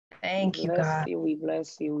Thank you, God. We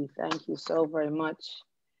bless you. We thank you so very much.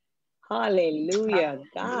 Hallelujah.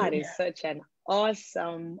 God is Hallelujah. such an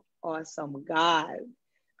awesome, awesome God.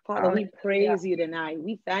 Father, we Hallelujah. praise you tonight.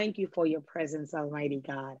 We thank you for your presence, Almighty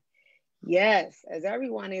God. Yes, as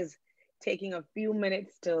everyone is taking a few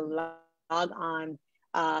minutes to log on,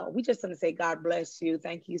 we just want to say, God bless you.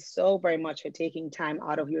 Thank you so very much for taking time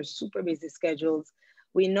out of your super busy schedules.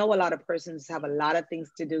 We know a lot of persons have a lot of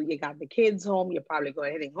things to do. You got the kids home, you're probably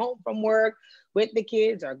going heading home from work with the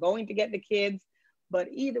kids or going to get the kids. But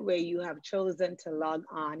either way, you have chosen to log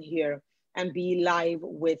on here and be live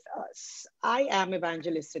with us. I am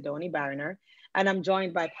Evangelist Sidony Barriner, and I'm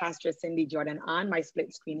joined by Pastor Cindy Jordan on my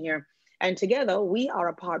split screen here. And together, we are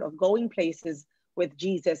a part of Going Places with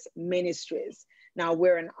Jesus Ministries. Now,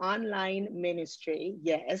 we're an online ministry,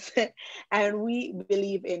 yes, and we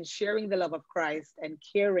believe in sharing the love of Christ and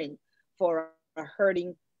caring for a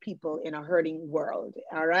hurting people in a hurting world.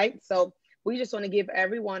 All right. So we just want to give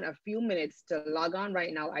everyone a few minutes to log on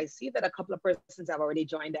right now. I see that a couple of persons have already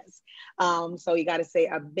joined us. So you got to say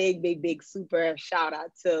a big, big, big super shout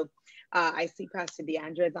out to I see Pastor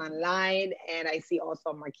Deandra is online, and I see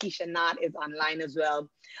also Markeisha Knott is online as well.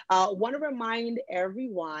 Want to remind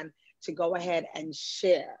everyone to go ahead and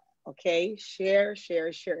share. Okay, share,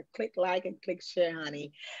 share, share. Click like and click share,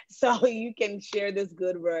 honey. So you can share this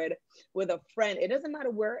good word with a friend. It doesn't matter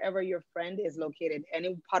wherever your friend is located,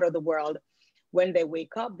 any part of the world. When they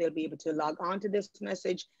wake up, they'll be able to log on to this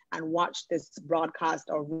message and watch this broadcast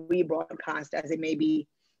or rebroadcast as it may be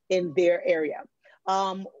in their area.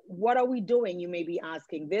 What are we doing? You may be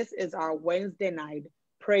asking. This is our Wednesday night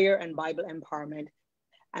prayer and Bible empowerment.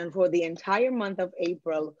 And for the entire month of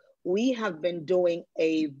April, we have been doing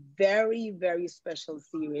a very, very special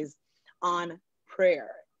series on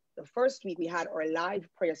prayer. The first week we had our live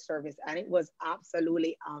prayer service, and it was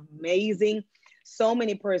absolutely amazing. So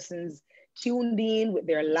many persons tuned in with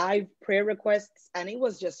their live prayer requests, and it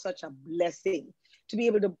was just such a blessing to be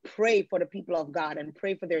able to pray for the people of God and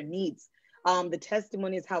pray for their needs. The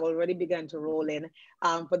testimonies have already begun to roll in.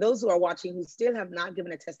 For those who are watching who still have not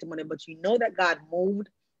given a testimony, but you know that God moved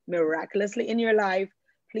miraculously in your life,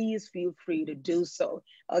 please feel free to do so.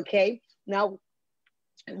 Okay. Now,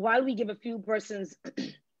 while we give a few persons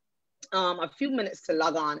a few minutes to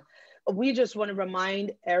log on, we just want to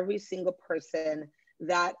remind every single person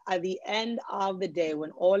that at the end of the day,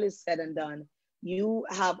 when all is said and done, you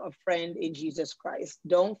have a friend in Jesus Christ.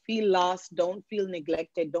 Don't feel lost. Don't feel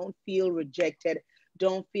neglected. Don't feel rejected.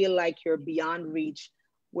 Don't feel like you're beyond reach.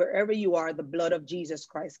 Wherever you are, the blood of Jesus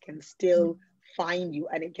Christ can still find you,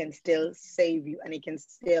 and it can still save you, and it can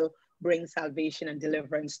still bring salvation and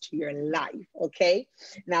deliverance to your life. Okay.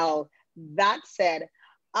 Now, that said,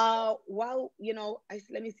 let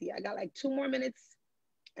me see, I got like 2 more minutes.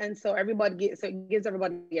 And so it gives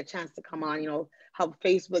everybody a chance to come on. You know how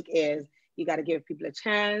Facebook is. You got to give people a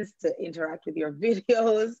chance to interact with your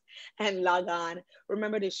videos and log on.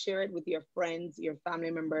 Remember to share it with your friends, your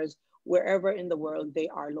family members, wherever in the world they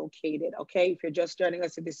are located. Okay. If you're just joining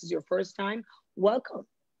us, if this is your first time, welcome.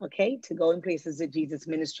 Okay. To Going Places with Jesus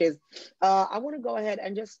Ministries. I want to go ahead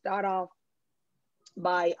and just start off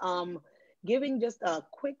by giving just a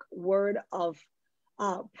quick word of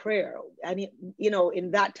prayer. And,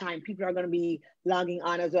 in that time, people are going to be logging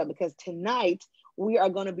on as well, because tonight we are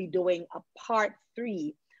going to be doing a part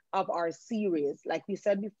 3 of our series. Like we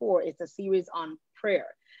said before, it's a series on prayer.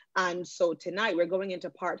 And so tonight we're going into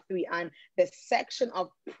part 3, and the section of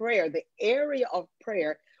prayer, the area of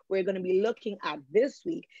prayer we're going to be looking at this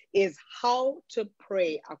week is how to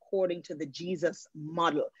pray according to the Jesus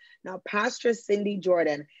model. Now, Pastor Cindy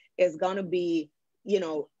Jordan is going to be,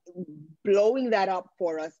 blowing that up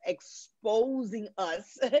for us, exposing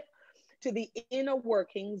us to the inner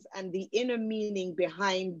workings and the inner meaning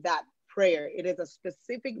behind that prayer. It is a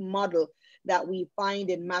specific model that we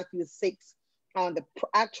find in Matthew 6. The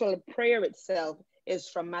actual prayer itself is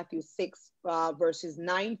from Matthew 6, verses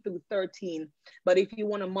 9 through 13. But if you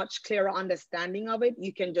want a much clearer understanding of it,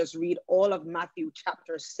 you can just read all of Matthew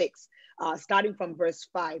chapter 6, starting from verse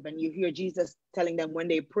 5. And you hear Jesus telling them when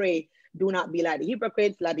they pray, do not be like the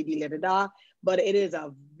hypocrites, la di di la da da. But it is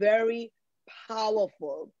a very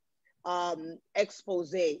powerful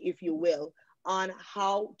expose, if you will, on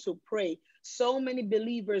how to pray. So many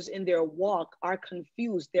believers in their walk are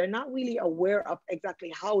confused. They're not really aware of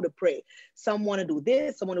exactly how to pray. Some want to do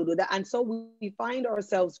this, some want to do that. And so we find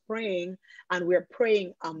ourselves praying, and we're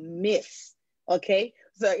praying amiss. Okay.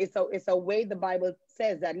 So it's a way the Bible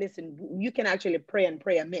says that, listen, you can actually pray and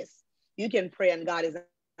pray amiss. You can pray and God is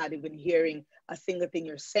not even hearing a single thing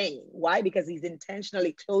you're saying. Why? Because he's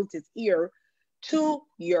intentionally closed his ear to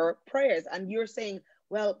your prayers. And you're saying,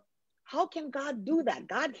 well, How can God do that?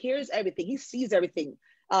 God hears everything. He sees everything.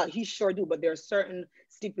 He sure do, but there are certain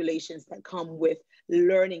stipulations that come with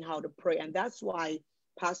learning how to pray. And that's why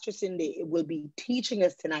Pastor Cindy will be teaching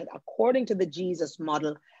us tonight, according to the Jesus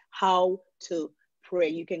model, how to pray.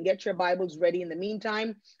 You can get your Bibles ready. In the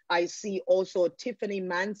meantime, I see also Tiffany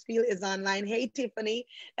Mansfield is online. Hey, Tiffany,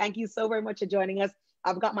 thank you so very much for joining us.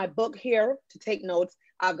 I've got my book here to take notes.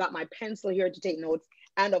 I've got my pencil here to take notes.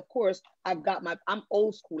 And of course, I'm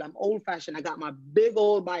old school, I'm old fashioned. I got my big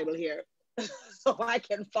old Bible here so I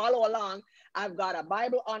can follow along. I've got a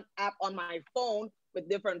Bible app on my phone with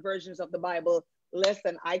different versions of the Bible.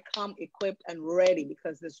 Listen, I come equipped and ready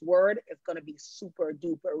because this word is going to be super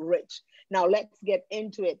duper rich. Now let's get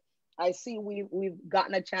into it. I see we've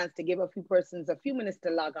gotten a chance to give a few persons a few minutes to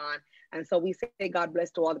log on. And so we say God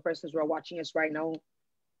bless to all the persons who are watching us right now.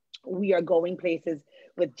 We are going places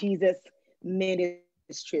with Jesus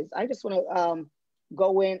Ministries. I just want to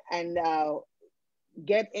go in and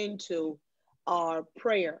get into our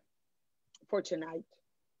prayer for tonight.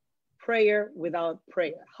 Prayer without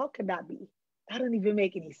prayer. How can that be? That don't even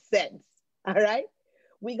make any sense. All right.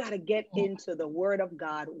 We got to get into the word of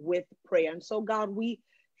God with prayer. And so, God, we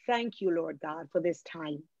thank you, Lord God, for this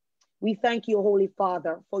time. We thank you, Holy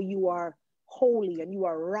Father, for you are holy and you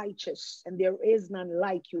are righteous, and there is none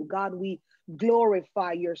like you. God, we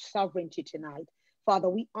glorify your sovereignty tonight. Father,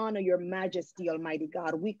 we honor your majesty, Almighty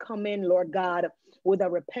God. We come in, Lord God, with a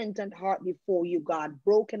repentant heart before you, God,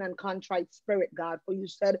 broken and contrite spirit, God, for you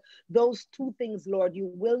said those two things, Lord,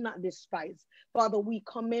 you will not despise. Father, we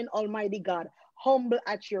come in, Almighty God, humble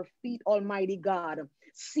at your feet, Almighty God,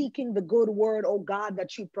 seeking the good word, oh God,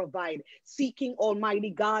 that you provide, seeking, Almighty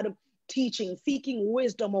God, teaching, seeking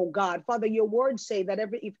wisdom, oh God. Father, your words say that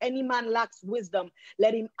if any man lacks wisdom,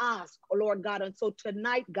 let him ask, oh Lord God. And so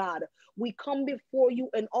tonight, God, we come before you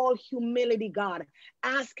in all humility, God,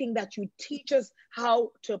 asking that you teach us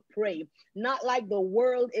how to pray, not like the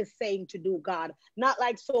world is saying to do, God, not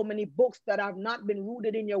like so many books that have not been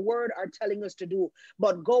rooted in your word are telling us to do,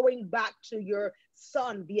 but going back to your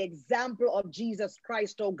Son, the example of Jesus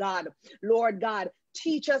Christ, oh God. Lord God,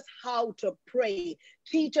 teach us how to pray.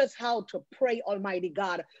 Teach us how to pray, Almighty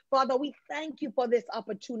God. Father, we thank you for this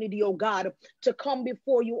opportunity, oh God, to come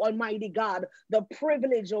before you, Almighty God. The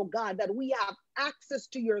privilege, oh God, that we have access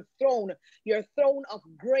to your throne of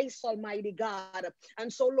grace, Almighty God.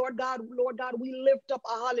 And so, Lord God, we lift up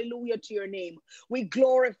a hallelujah to your name. We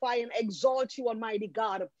glorify and exalt you, Almighty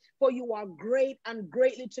God, for you are great and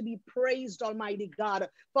greatly to be praised, Almighty God.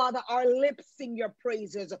 Father, our lips sing your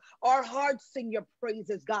praises. Our hearts sing your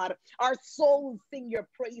praises, God. Our souls sing your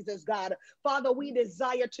praises, God. Father, we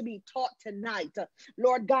desire to be taught tonight.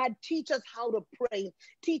 Lord God, teach us how to pray.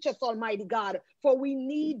 Teach us, Almighty God, for we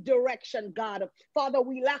need direction, God. Father,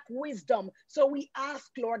 we lack wisdom, so we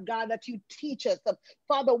ask, Lord God, that you teach us.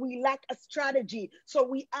 Father, we lack a strategy, so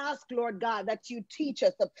we ask, Lord God, that you teach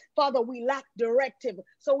us. Father, we lack directive,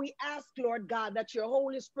 so we ask, Lord God, that your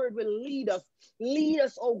Holy Spirit will lead us. Lead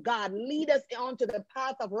us, oh God. Lead us onto the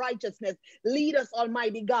path of righteousness. Lead us,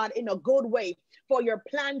 Almighty God, in a good way. For your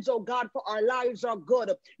plans, oh God, for our lives are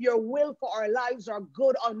good. Your will for our lives are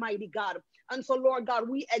good, Almighty God. And so, Lord God,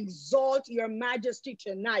 we exalt your majesty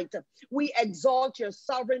tonight. We exalt your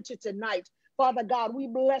sovereignty tonight. Father God, we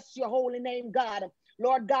bless your holy name, God.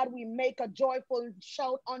 Lord God, we make a joyful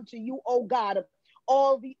shout unto you, oh God.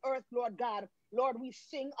 All the earth, Lord God. Lord, we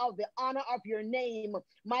sing of the honor of your name.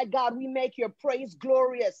 My God, we make your praise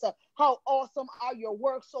glorious. How awesome are your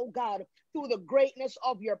works, oh God, through the greatness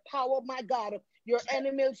of your power, my God. Your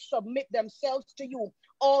enemies submit themselves to you.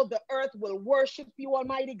 All the earth will worship you,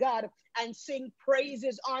 Almighty God, and sing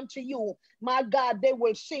praises unto you. My God, they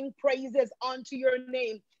will sing praises unto your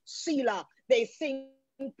name. Selah, they sing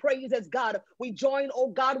praises, God. We join,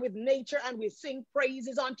 oh God, with nature and we sing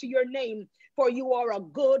praises unto your name. For you are a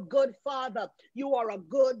good, good Father. You are a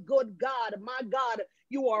good, good God. My God,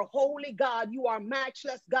 you are holy God. You are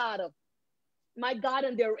matchless God. My God,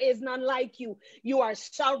 and there is none like you. You are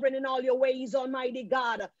sovereign in all your ways, Almighty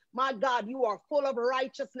God. My God, you are full of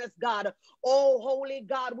righteousness, God. Oh, holy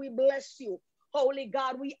God, we bless you. Holy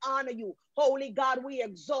God, we honor you. Holy God, we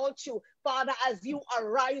exalt you. Father, as you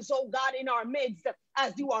arise, oh God, in our midst,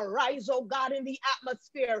 as you arise, oh God, in the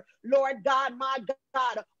atmosphere, Lord God, my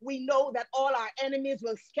God, we know that all our enemies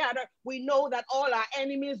will scatter. We know that all our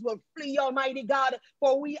enemies will flee, Almighty God,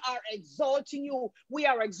 for we are exalting you. We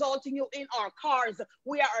are exalting you in our cars.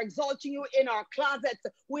 We are exalting you in our closets.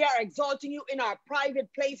 We are exalting you in our private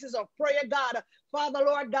places of prayer, God. Father,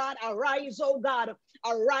 Lord God, arise, oh God.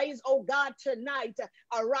 Arise, oh God, tonight.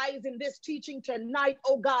 Arise in this teaching tonight,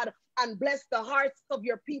 oh God. and bless the hearts of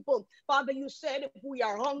your people. Father, you said if we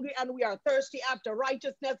are hungry and we are thirsty after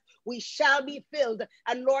righteousness, we shall be filled.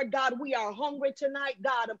 And Lord God, we are hungry tonight,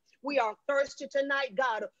 God. We are thirsty tonight,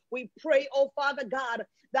 God. We pray, oh Father God,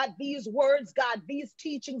 that these words, God, these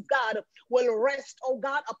teachings, God, will rest, oh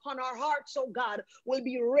God, upon our hearts, oh God, will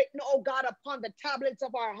be written, oh God, upon the tablets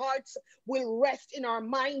of our hearts, will rest in our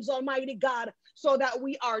minds, Almighty God, so that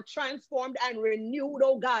we are transformed and renewed,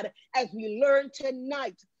 oh God, as we learn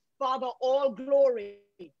tonight. Father, all glory,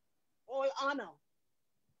 all honor,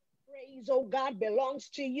 praise, oh God, belongs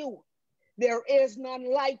to you. There is none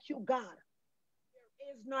like you, God.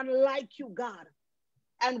 There is none like you, God.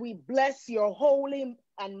 And we bless your holy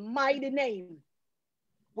and mighty name.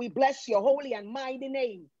 We bless your holy and mighty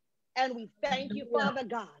name. And we thank you, Father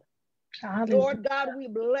God. Hallelujah. Lord God, we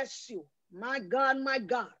bless you. My God, my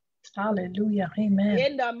God. Hallelujah. Amen.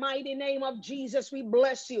 In the mighty name of Jesus, we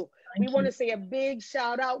bless you. We want to say a big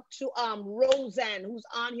shout out to Roseanne, who's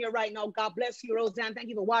on here right now. God bless you, Roseanne. Thank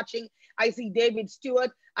you for watching. I see David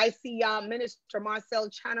Stewart. I see Minister Marcel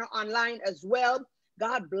Channer online as well.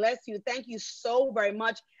 God bless you. Thank you so very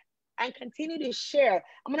much. And continue to share.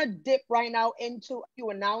 I'm going to dip right now into a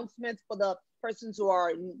few announcements for the persons who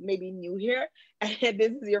are maybe new here. And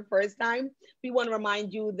this is your first time. We want to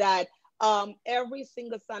remind you that every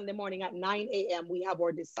single Sunday morning at 9 a.m., we have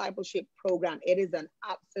our discipleship program. It is an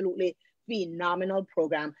absolutely phenomenal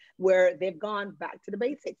program where they've gone back to the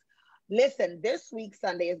basics. Listen, this week,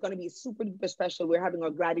 Sunday, is going to be super duper special. We're having our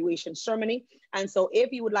graduation ceremony. And so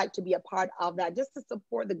if you would like to be a part of that, just to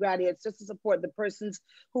support the graduates, just to support the persons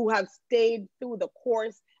who have stayed through the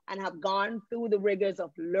course and have gone through the rigors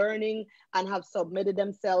of learning and have submitted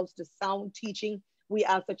themselves to sound teaching, we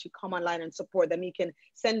ask that you come online and support them. You can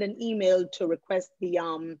send an email to request the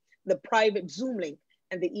private Zoom link,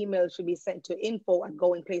 and the email should be sent to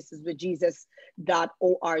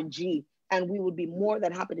info@goingplaceswithjesus.org. And we would be more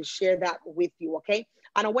than happy to share that with you, okay?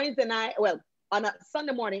 On a Wednesday night, well, on a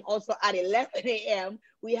Sunday morning, also at 11 a.m.,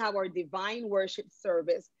 we have our divine worship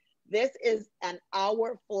service. This is an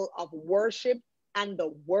hour full of worship and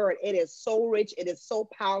the word. It is so rich. It is so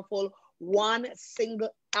powerful. One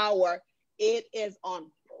single hour. It is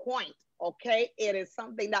on point, okay? It is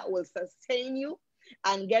something that will sustain you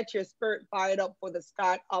and get your spirit fired up for the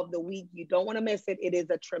start of the week. You don't want to miss it. It is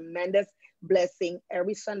a tremendous blessing.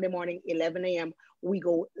 Every Sunday morning, 11 a.m., we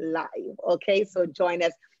go live, okay? So join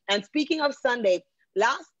us. And speaking of Sunday,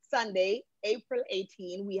 last Sunday, April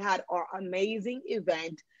 18, we had our amazing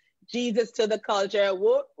event, Jesus to the Culture.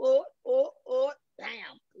 Whoa, whoa, whoa, whoa,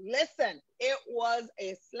 damn. Listen, it was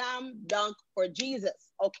a slam dunk for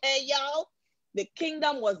Jesus, okay, y'all? The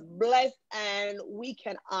kingdom was blessed, and we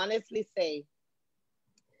can honestly say,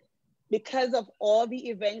 because of all the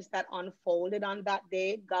events that unfolded on that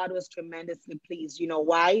day, God was tremendously pleased. You know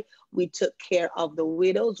why? We took care of the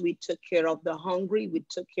widows. We took care of the hungry. We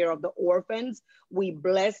took care of the orphans. We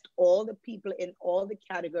blessed all the people in all the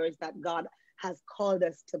categories that God has called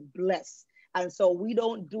us to bless. And so we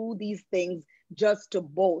don't do these things just to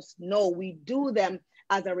boast. No, we do them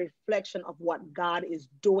as a reflection of what God is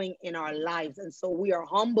doing in our lives. And so we are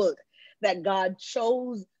humbled that God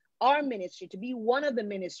chose our ministry to be one of the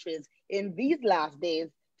ministries in these last days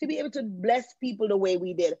to be able to bless people the way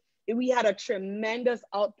we did. We had a tremendous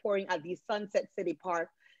outpouring at the Sunset City Park.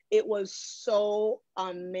 It was so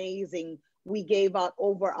amazing. We gave out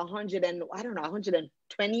over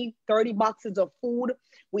 120, 30 boxes of food.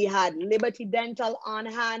 We had Liberty Dental on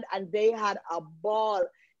hand, and they had a ball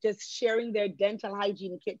just sharing their dental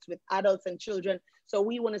hygiene kits with adults and children. So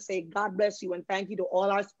we want to say God bless you and thank you to all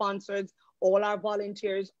our sponsors, all our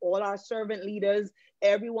volunteers, all our servant leaders,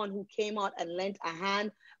 everyone who came out and lent a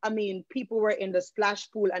hand. I mean, people were in the splash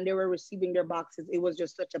pool and they were receiving their boxes. It was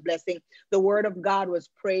just such a blessing. The word of God was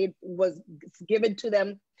prayed, was given to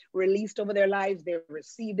them, released over their lives. They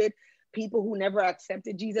received it. People who never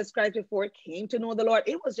accepted Jesus Christ before came to know the Lord.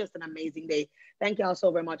 It was just an amazing day. Thank y'all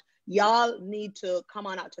so very much. Y'all need to come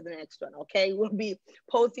on out to the next one, okay? We'll be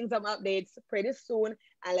posting some updates pretty soon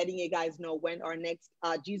and letting you guys know when our next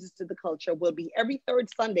Jesus to the Culture will be. Every third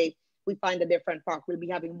Sunday, we find a different park. We'll be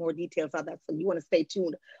having more details on that, so you want to stay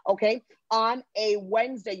tuned, okay? On a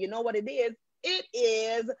Wednesday, you know what it is? It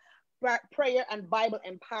is prayer and Bible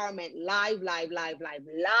empowerment live,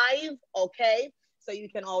 okay? So you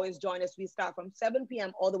can always join us. We start from 7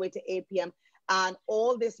 p.m. all the way to 8 p.m. And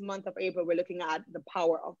all this month of April, we're looking at the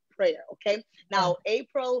power of prayer, okay? Now,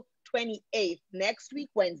 April 28th, next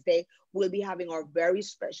week, Wednesday, we'll be having our very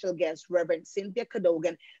special guest, Reverend Cynthia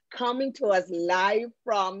Cadogan, coming to us live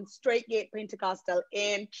from Straight Gate Pentecostal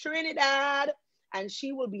in Trinidad. And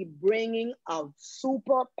she will be bringing a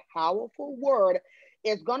super powerful word.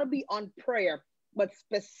 It's going to be on prayer, but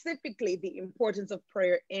specifically the importance of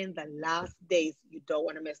prayer in the last days. You don't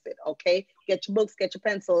want to miss it, okay? Get your books, get your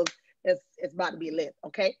pencils. It's about to be lit,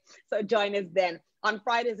 okay? So join us then. On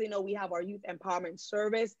Fridays, you know, we have our youth empowerment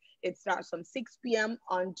service. It starts from 6 p.m.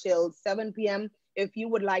 until 7 p.m. If you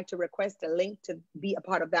would like to request a link to be a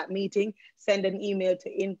part of that meeting, send an email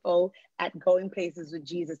to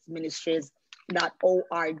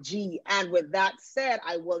info@goingplaceswithjesusministries.org. And with that said,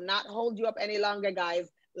 I will not hold you up any longer,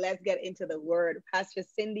 guys. Let's get into the word. Pastor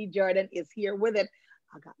Cindy Jordan is here with it.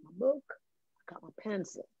 I got my book, I got my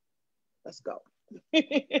pencil. Let's go.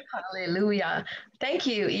 Hallelujah. Thank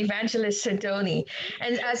you, Evangelist Sidony.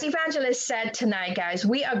 And as Evangelist said tonight, guys,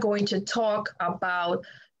 we are going to talk about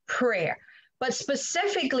prayer. But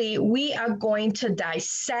specifically, we are going to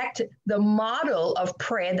dissect the model of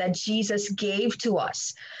prayer that Jesus gave to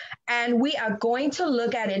us. And we are going to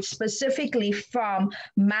look at it specifically from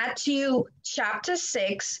Matthew chapter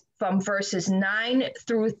 6, from verses 9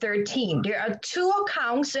 through 13. There are two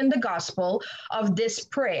accounts in the gospel of this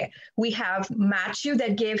prayer. We have Matthew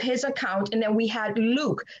that gave his account, and then we had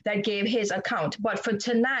Luke that gave his account. But for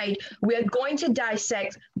tonight, we are going to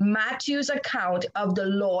dissect Matthew's account of the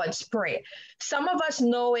Lord's Prayer. Some of us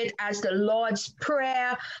know it as the Lord's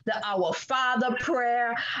Prayer, the Our Father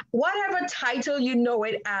prayer, whatever title you know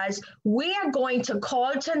it as. We are going to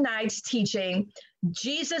call tonight's teaching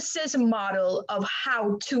Jesus's model of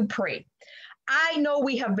how to pray. I know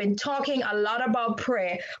we have been talking a lot about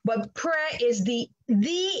prayer, but prayer is the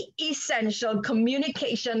essential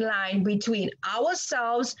communication line between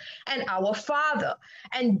ourselves and our Father.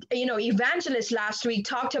 And, you know, Evangelist last week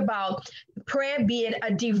talked about prayer being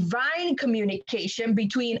a divine communication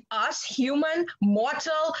between us, human,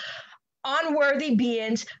 mortal, unworthy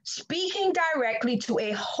beings, speaking directly to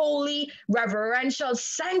a holy, reverential,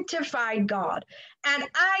 sanctified God. And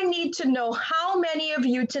I need to know how many of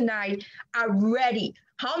you tonight are ready.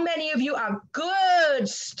 How many of you are good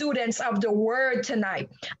students of the word tonight?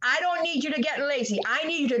 I don't need you to get lazy. I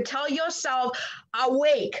need you to tell yourself,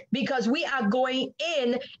 awake, because we are going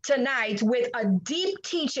in tonight with a deep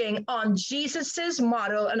teaching on Jesus's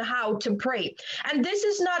model and how to pray. And this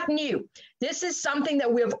is not new. This is something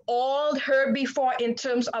that we've all heard before in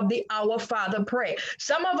terms of the Our Father prayer.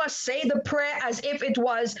 Some of us say the prayer as if it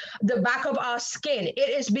was the back of our skin.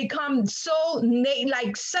 It has become so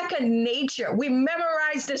like second nature. We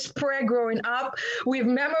memorized this prayer growing up. We've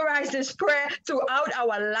memorized this prayer throughout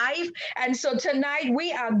our life. And so tonight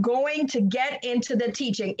we are going to get into the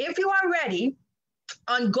teaching. If you are ready,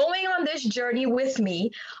 on going on this journey with me,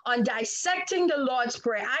 on dissecting the Lord's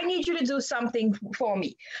Prayer, I need you to do something for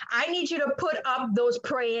me. I need you to put up those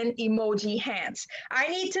praying emoji hands. I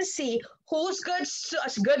need to see who's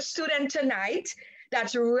a good student tonight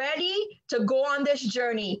that's ready to go on this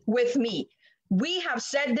journey with me. We have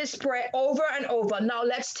said this prayer over and over. Now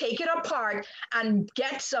let's take it apart and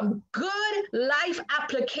get some good life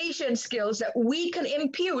application skills that we can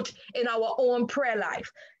impute in our own prayer life.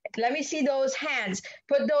 Let me see those hands.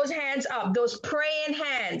 Put those hands up, those praying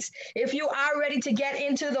hands. If you are ready to get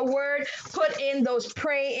into the word, put in those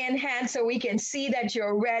praying hands so we can see that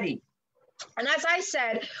you're ready. And as I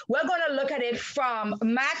said, we're going to look at it from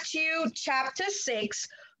Matthew chapter 6,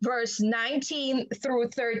 verse 19 through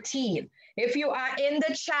 13. If you are in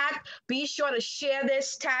the chat, be sure to share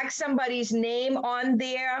this, tag somebody's name on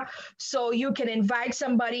there so you can invite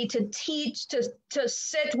somebody to teach, to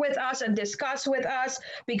sit with us and discuss with us,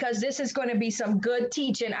 because this is going to be some good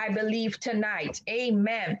teaching, I believe, tonight.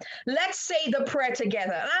 Amen. Let's say the prayer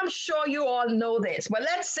together. And I'm sure you all know this, but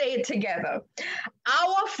let's say it together.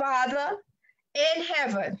 Our Father in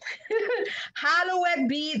heaven, hallowed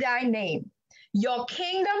be thy name. Your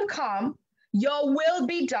kingdom come, your will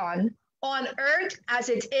be done on earth as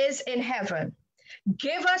it is in heaven.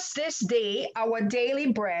 Give us this day our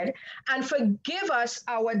daily bread, and forgive us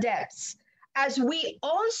our debts, as we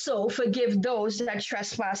also forgive those that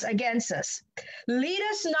trespass against us. Lead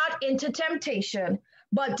us not into temptation,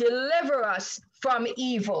 but deliver us from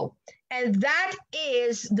evil. And that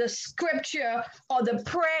is the scripture or the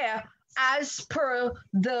prayer as per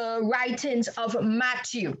the writings of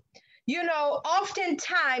Matthew. You know,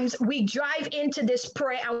 oftentimes we drive into this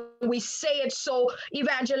prayer and we say it so,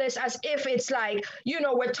 Evangelist, as if it's like, you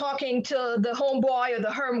know, we're talking to the homeboy or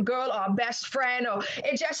the home girl or our best friend, or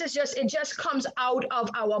it just comes out of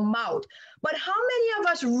our mouth. But how many of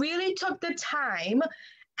us really took the time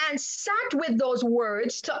and sat with those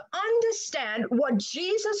words to understand what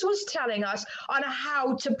Jesus was telling us on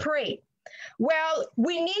how to pray? Well,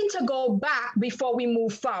 we need to go back before we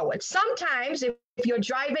move forward. Sometimes if if you're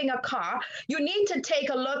driving a car, you need to take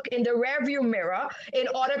a look in the rearview mirror in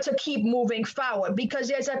order to keep moving forward, because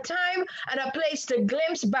there's a time and a place to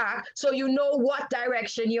glimpse back so you know what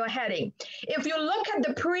direction you're heading. If you look at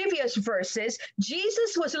the previous verses,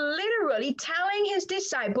 Jesus was literally telling his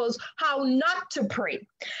disciples how not to pray.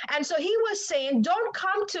 And so he was saying, don't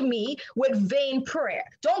come to me with vain prayer.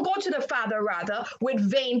 Don't go to the Father, rather, with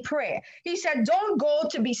vain prayer. He said, don't go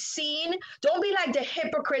to be seen. Don't be like the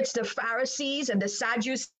hypocrites, the Pharisees and the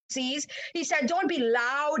Sadducees. He said, don't be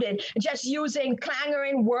loud and just using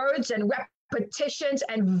clanging words and repetitions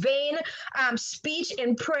and vain speech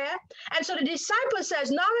in prayer. And so the disciple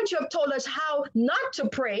says, now that you have told us how not to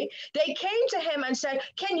pray, they came to him and said,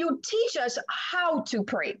 can you teach us how to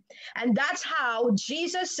pray? And that's how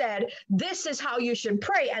Jesus said, this is how you should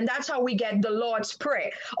pray. And that's how we get the Lord's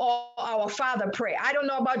Prayer or our Father prayer. I don't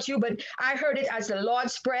know about you, but I heard it as the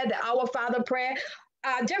Lord's Prayer, the Our Father prayer,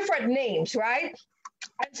 different names, right?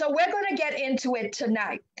 And so we're going to get into it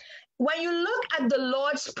tonight. When you look at the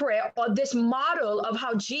Lord's Prayer, or this model of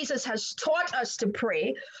how Jesus has taught us to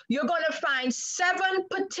pray, you're going to find 7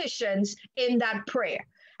 petitions in that prayer.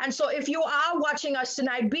 And so if you are watching us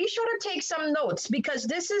tonight, be sure to take some notes, because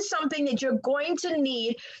this is something that you're going to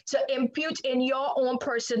need to impute in your own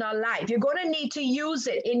personal life. You're going to need to use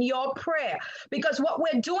it in your prayer, because what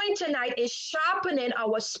we're doing tonight is sharpening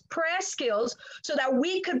our prayer skills so that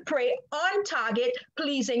we could pray on target,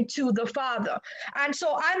 pleasing to the Father. And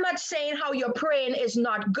so I'm not saying how you're praying is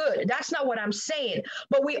not good. That's not what I'm saying.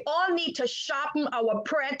 But we all need to sharpen our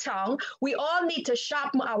prayer tongue. We all need to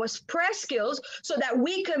sharpen our prayer skills so that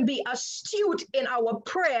we can be astute in our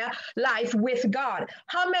prayer life with God.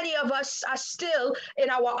 How many of us are still in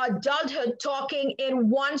our adulthood talking in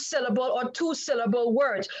 1 syllable or 2 syllable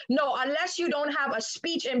words? No, unless you don't have a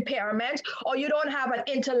speech impairment or you don't have an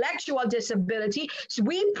intellectual disability, so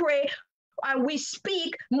we pray and we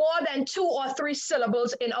speak more than 2 or 3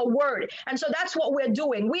 syllables in a word. And so that's what we're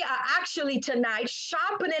doing. We are actually tonight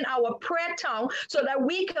sharpening our prayer tongue so that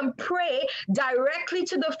we can pray directly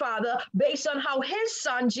to the Father based on how his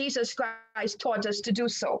Son, Jesus Christ, taught us to do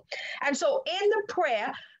so. And so in the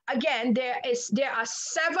prayer, again, there are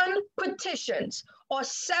 7 petitions or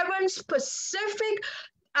 7 specific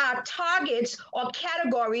targets or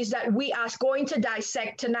categories that we are going to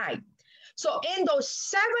dissect tonight. So in those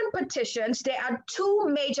 7 petitions, there are 2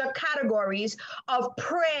 major categories of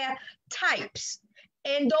prayer types.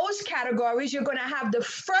 In those categories, you're going to have the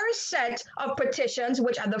first set of petitions,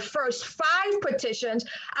 which are the first 5 petitions,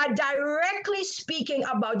 are directly speaking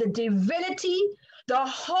about the divinity, the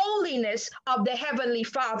holiness of the Heavenly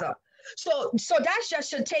Father. So that just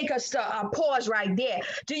should take us to a pause right there.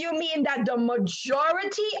 Do you mean that the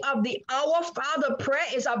majority of the Our Father prayer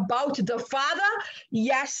is about the Father?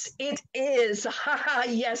 Yes, it is.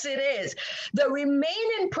 Yes, it is. The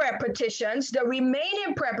remaining prayer petitions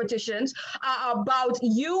are about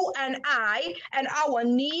you and I and our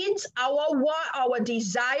needs, our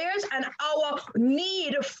desires, and our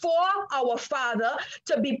need for our Father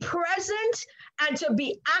to be present and to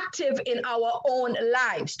be active in our own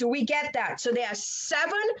lives. Do we get that? So there are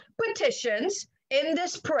 7 petitions in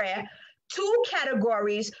this prayer, 2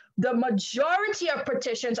 categories. The majority of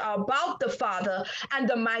petitions are about the Father, and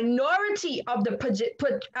the minority of the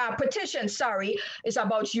petitions, is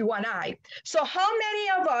about you and I. So how many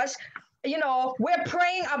of us, we're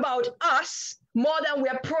praying about us more than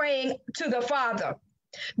we're praying to the Father?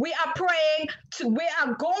 We are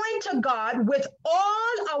going to God with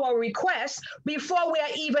all our requests before we are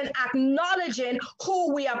even acknowledging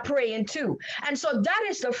who we are praying to. And so that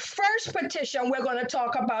is the first petition we're going to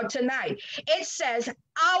talk about tonight. It says,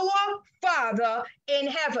 Our Father in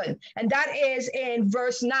heaven. And that is in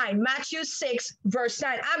verse 9, Matthew 6, verse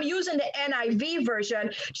 9. I'm using the NIV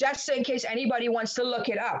version just in case anybody wants to look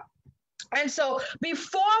it up. And so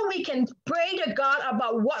before we can pray to God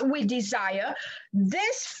about what we desire,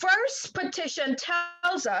 this first petition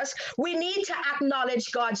tells us we need to acknowledge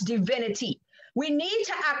God's divinity. We need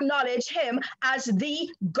to acknowledge him as the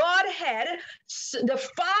Godhead, the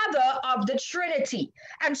Father of the Trinity.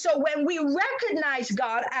 And so when we recognize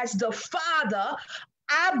God as the Father,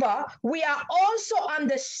 Abba, we are also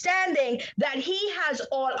understanding that he has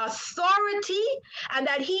all authority and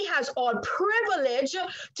that he has all privilege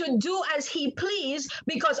to do as he please,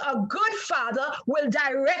 because a good father will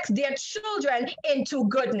direct their children into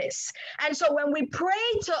goodness. And so when we pray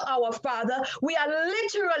to our Father, we are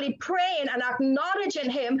literally praying and acknowledging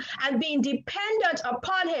him and being dependent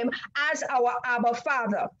upon him as our Abba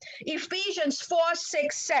Father. Ephesians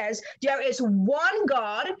 4:6 says, there is one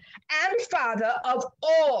God and Father of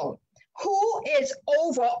all, who is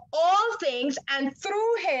over all things, and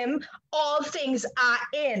through him all things are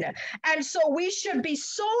in. And so we should be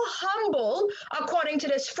so humble, according to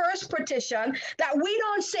this first petition, that we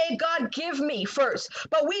don't say, God, give me first,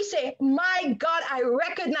 but we say, my God, I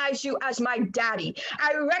recognize you as my daddy.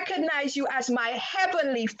 I recognize you as my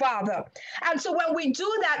heavenly Father. And so when we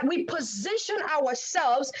do that, we position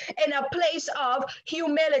ourselves in a place of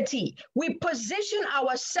humility. We position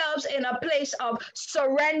ourselves in a place of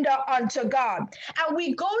surrender unto God. And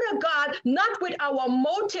we go to God not with our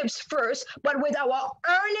motives first, but with our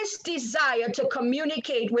earnest desire to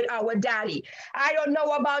communicate with our daddy. I don't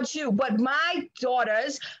know about you, but my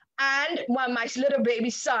daughters and my little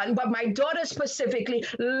baby son, but my daughters specifically,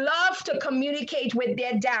 love to communicate with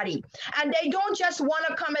their daddy. And they don't just want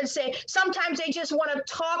to come and say, sometimes they just want to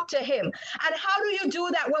talk to him. And how do you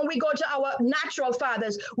do that when we go to our natural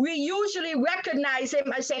fathers? We usually recognize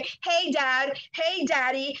him and say, hey, dad, hey,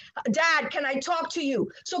 daddy, dad, can I talk to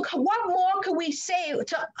you? So what more could we say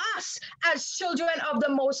to us as children of the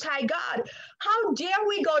Most High God? How dare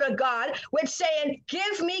we go to God with saying,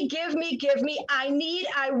 give me, give me, give me, I need,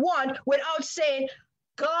 I want, without saying,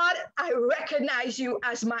 God, I recognize you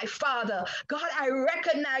as my Father. God, I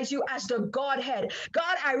recognize you as the Godhead.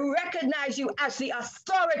 God, I recognize you as the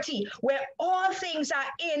authority where all things are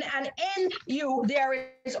in, and in you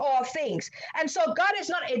there is all things. And so God is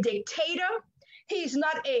not a dictator. He's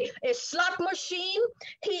not a slot machine.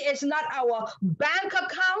 He is not our bank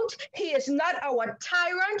account. He is not our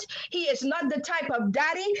tyrant. He is not the type of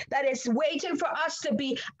daddy that is waiting for us to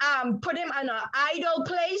be put him in an idle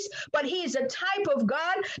place. But he is a type of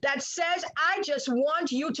God that says, I just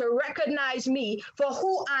want you to recognize me for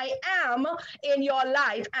who I am in your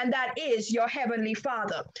life, and that is your heavenly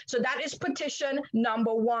Father. So that is petition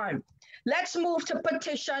number one. Let's move to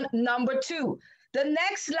petition number two. The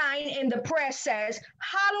next line in the prayer says,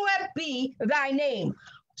 hallowed be thy name.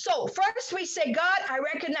 So first we say, God, I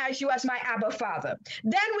recognize you as my Abba Father.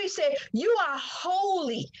 Then we say, you are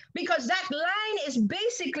holy, because that line is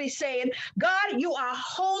basically saying, God, you are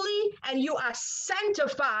holy and you are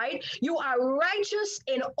sanctified. You are righteous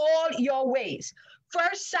in all your ways.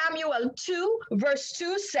 1 Samuel 2, verse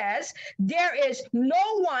 2 says, there is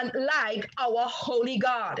no one like our holy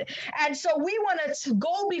God. And so we want to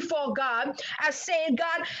go before God as saying,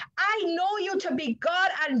 God, I know you to be God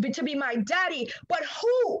and to be my daddy, but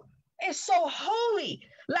who is so holy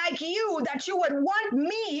like you that you would want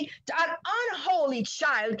me, an unholy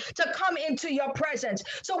child, to come into your presence?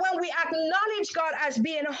 So when we acknowledge God as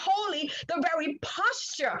being holy, the very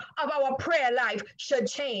posture of our prayer life should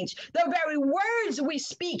change. The very words we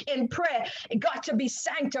speak in prayer got to be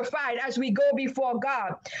sanctified as we go before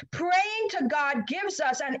God. Praying to God gives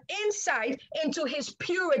us an insight into his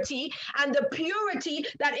purity and the purity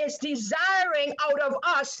that is desiring out of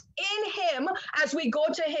us in him as we go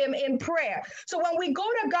to him in prayer. So when we go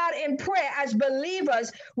to God in prayer as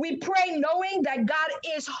believers, we pray knowing that God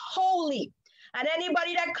is holy. And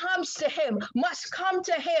anybody that comes to him must come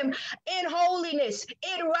to him in holiness,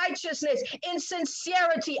 in righteousness, in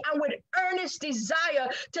sincerity, and with earnest desire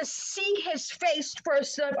to seek his face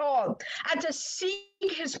first of all, and to seek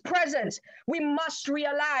his presence. We must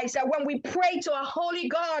realize that when we pray to a holy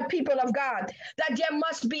God, people of God, that there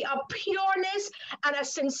must be a pureness and a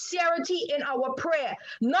sincerity in our prayer,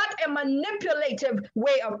 not a manipulative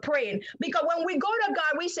way of praying. Because when we go to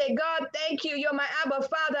God, we say, God, thank you. You're my Abba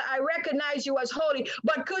Father. I recognize you as holy,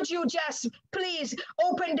 but could you just please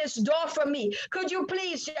open this door for me? Could you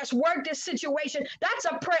please just work this situation? That's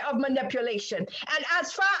a prayer of manipulation. And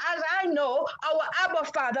as far as I know, our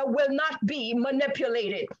Abba Father will not be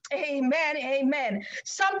manipulated. Amen. Amen.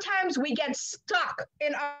 Sometimes we get stuck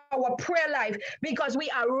in our prayer life because we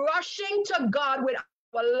are rushing to God with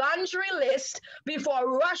a laundry list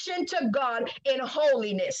before rushing to God in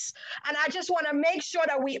holiness. And I just want to make sure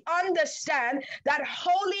that we understand that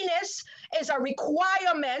holiness is a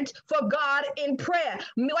requirement for God in prayer.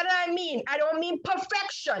 What do I mean? I don't mean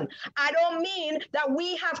perfection. I don't mean that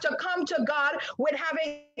we have to come to God with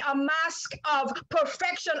having a mask of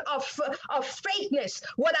perfection, of fakeness.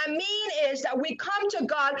 What I mean is that we come to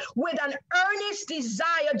God with an earnest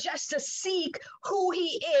desire just to seek who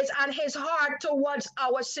he is and his heart towards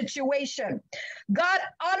our situation. God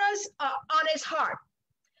honors an honest heart.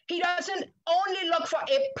 He doesn't only look for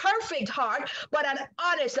a perfect heart, but an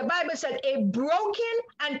honest. The Bible said a broken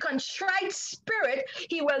and contrite spirit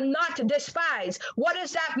he will not despise. What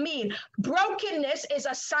does that mean? Brokenness is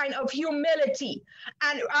a sign of humility.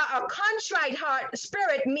 And a contrite heart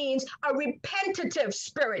spirit means a repentative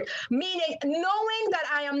spirit, meaning knowing that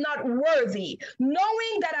I am not worthy,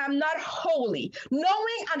 knowing that I'm not holy,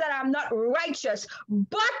 knowing that I'm not righteous,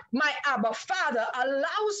 but my Abba Father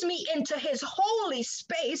allows me into his holy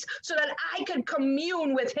space so that I can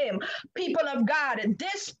commune with him. People of God,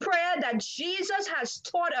 this prayer that Jesus has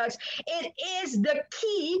taught us, it is the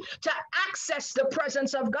key to access the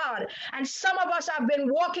presence of God. And some of us have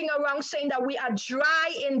been walking around saying that we are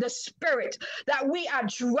dry in the spirit, that we are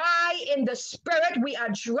dry in the spirit, we are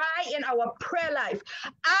dry in our prayer life.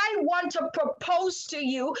 I want to propose to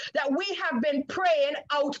you that we have been praying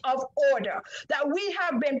out of order, that we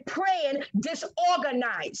have been praying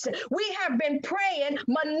disorganized, we have been praying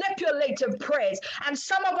manipulative prayers. And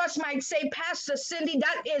some of us might say, Pastor Cindy,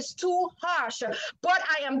 that is too harsh. But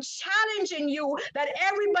I am challenging you that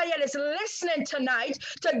everybody that is listening tonight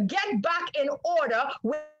to get back in order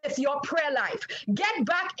with your prayer life. Get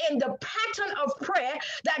back in the pattern of prayer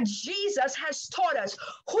that Jesus has taught us.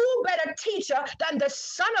 Who better teacher than the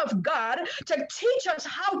Son of God to teach us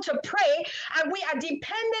how to pray? And we are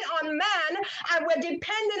dependent on man, and we're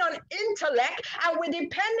dependent on intellect, and we're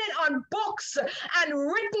dependent on books and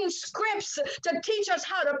written scripts to teach us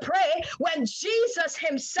how to pray, when Jesus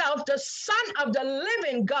himself, the Son of the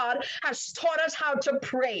living God, has taught us how to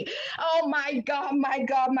pray. Oh my God, my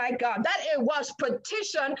God, my God. That it was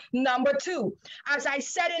petition number 2. As I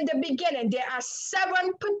said in the beginning, there are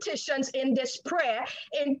 7 petitions in this prayer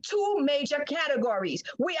in 2 major categories.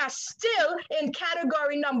 We are still in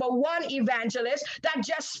category number 1, Evangelist, that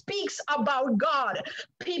just speaks about God.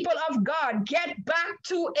 People of God, get back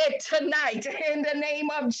to it tonight in the name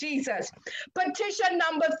of Jesus. Petition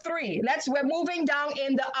number 3. We're moving down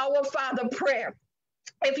in the Our Father prayer.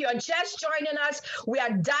 If you're just joining us, we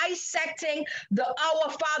are dissecting the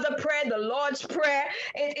Our Father prayer, the Lord's Prayer.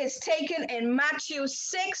 It is taken in Matthew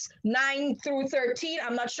 6, 9 through 13.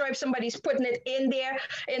 I'm not sure if somebody's putting it in there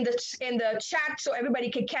in the chat so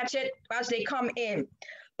everybody can catch it as they come in.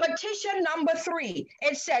 Petition number 3,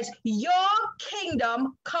 it says, your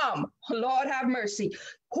kingdom come. Lord have mercy.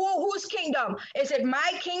 Whose kingdom? Is it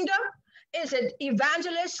my kingdom? Is it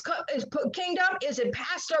Evangelist kingdom? Is it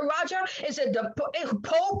Pastor Roger? Is it the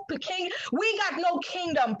Pope king? We got no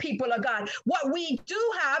kingdom, people of God. What we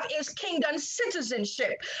do have is kingdom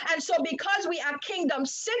citizenship. And so because we are kingdom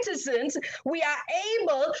citizens, we are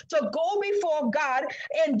able to go before God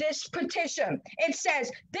in this petition. It says,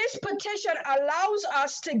 this petition allows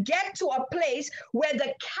us to get to a place where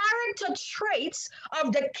the character traits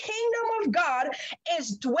of the kingdom of God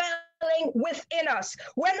is dwelling within us.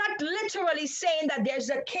 We're not literally saying that there's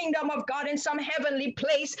a kingdom of God in some heavenly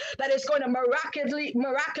place that is going to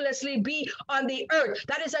miraculously be on the earth.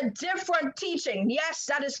 That is a different teaching. Yes,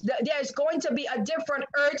 there's going to be a different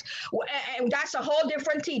earth, and that's a whole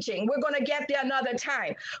different teaching. We're going to get there another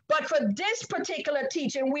time. But for this particular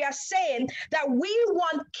teaching, we are saying that we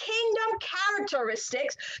want kingdom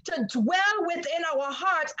characteristics to dwell within our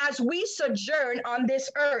hearts as we sojourn on this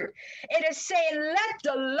earth. It is saying, let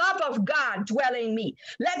the love of God dwell in me.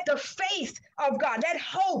 Let the faith of God, let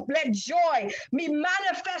hope, let joy be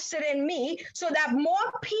manifested in me so that more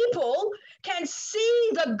people can see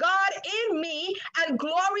the God in me and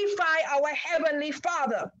glorify our Heavenly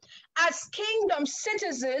Father. As kingdom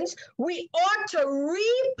citizens, we ought to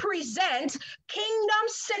represent kingdom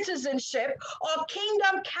citizenship or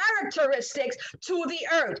kingdom characteristics to the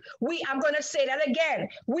earth. I'm going to say that again.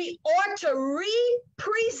 We ought to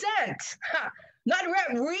represent. Not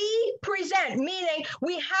represent, meaning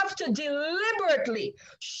we have to deliberately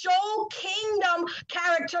show kingdom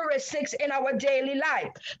characteristics in our daily life.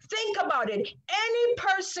 Think about it. Any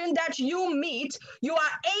person that you meet, you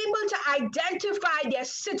are able to identify their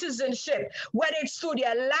citizenship, whether it's through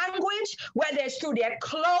their language, whether it's through their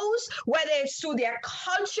clothes, whether it's through their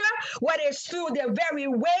culture, whether it's through the very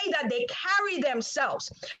way that they carry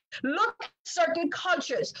themselves. Look at certain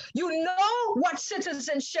cultures. You know what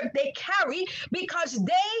citizenship they carry because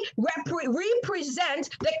they represent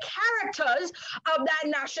the characters of that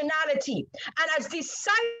nationality. And as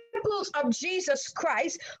disciples of Jesus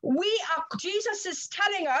Christ, Jesus is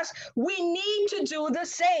telling us we need to do the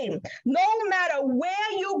same. No matter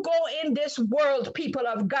where you go in in this world, people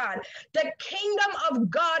of God. The kingdom of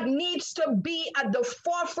God needs to be at the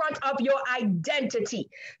forefront of your identity.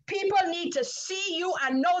 People need to see you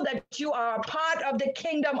and know that you are a part of the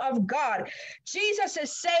kingdom of God. Jesus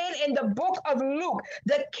is saying in the book of Luke,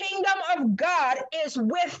 the kingdom of God is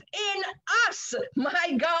within us.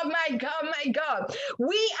 My God, my God, my God.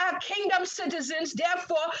 We are kingdom citizens,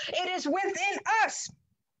 therefore it is within us.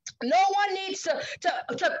 No one needs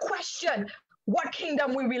to question what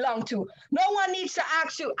kingdom we belong to. No one needs to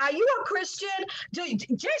ask you, are you a Christian?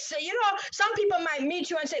 Just say, some people might meet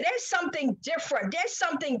you and say, there's something different. There's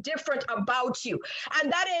something different about you.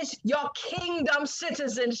 And that is your kingdom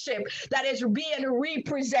citizenship that is being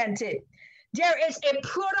represented. There is a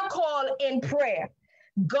protocol in prayer.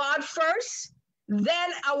 God first, then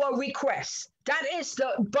our requests. That is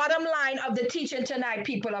the bottom line of the teaching tonight,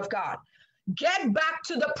 people of God. Get back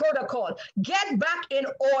to the protocol. Get back in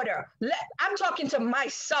order. I'm talking to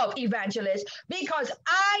myself, Evangelist, because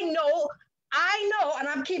I know, and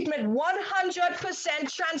I'm keeping it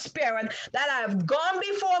 100% transparent that I've gone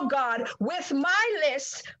before God with my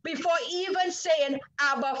list before even saying,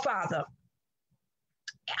 Abba, Father.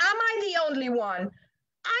 Am I the only one?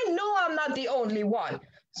 I know I'm not the only one.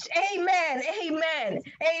 Amen, amen,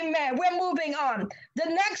 amen. We're moving on. The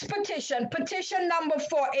next petition, petition number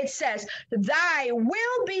 4, it says, thy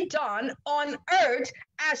will be done on earth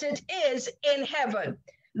as it is in heaven.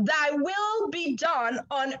 Thy will be done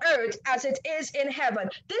on earth as it is in heaven.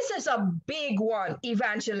 This is a big one,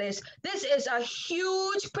 Evangelist. This is a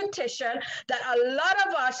huge petition that a lot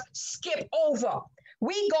of us skip over.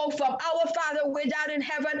 We go from our Father which art in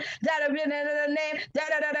heaven,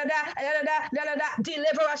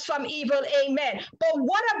 deliver us from evil, amen. But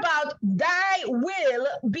what about thy will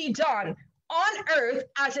be done on earth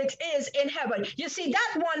as it is in heaven? You see,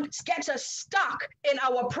 that one gets us stuck in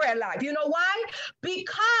our prayer life. You know why?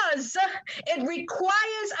 Because it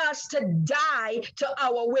requires us to die to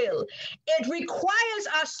our will. It requires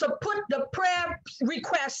us to put the prayer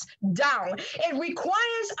requests down. It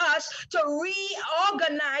requires us to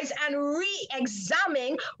reorganize and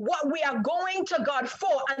re-examine what we are going to God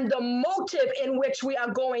for and the motive in which we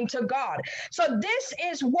are going to God. So this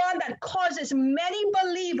is one that causes many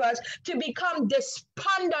believers to become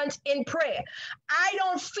despondent in prayer. I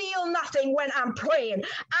don't feel nothing when I'm praying.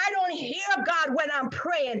 I don't hear God when I'm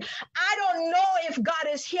praying. I don't know if God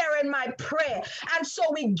is hearing my prayer. And so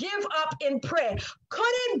we give up in prayer.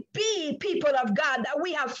 Could it be, people of God, that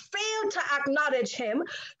we have failed to acknowledge him?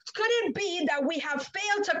 Could it be that we have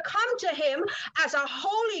failed to come to him as a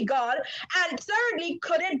holy God? And thirdly,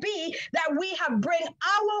 could it be that we have bring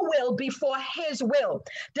our will before his will?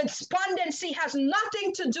 Despondency has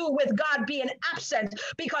nothing to do with God being absent,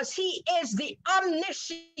 because he is the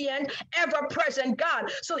omniscient, ever-present God.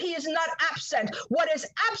 So he is not absent. What is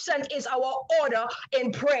absent is our order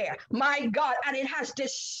in prayer. My God, and it has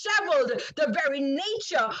disheveled the very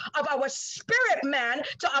nature of our spirit man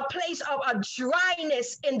to a place of a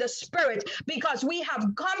dryness in the spirit, because we have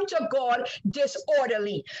come to God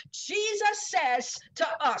disorderly. Jesus says to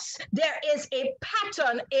us, there is a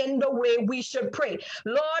pattern in the way we should pray.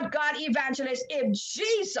 Lord God, Evangelist, if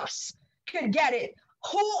Jesus could get it,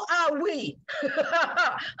 who are we?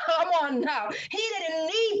 Come on now. He didn't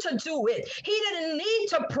need to do it. He didn't need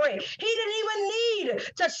to pray. He didn't even need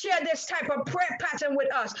to share this type of prayer pattern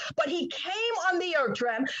with us. But he came on the earth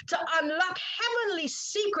realm to unlock heavenly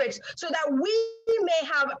secrets so that we may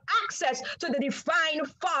have access to the divine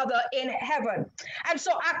Father in heaven. And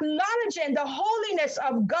so acknowledging the holiness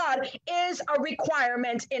of God is a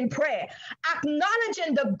requirement in prayer.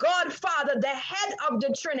 Acknowledging the God Father, the head of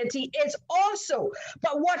the Trinity, is also.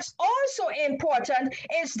 But what's also important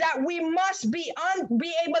is that we must be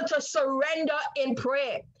able to surrender in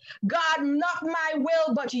prayer. God, not my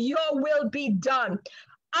will, but your will be done.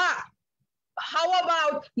 How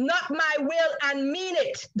about not my will and mean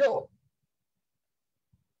it, though?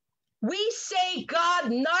 We say,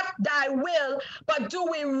 God, not thy will, but do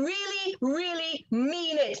we really, really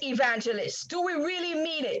mean it, Evangelist? Do we really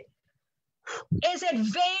mean it? Is it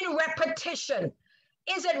vain repetition?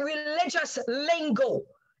 Is it religious lingo?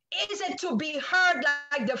 Is it to be heard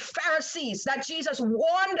like the Pharisees that Jesus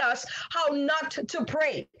warned us how not to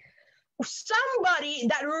pray? Somebody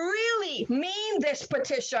that really mean this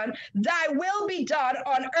petition, thy will be done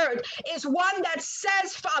on earth, is one that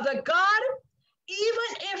says, Father God,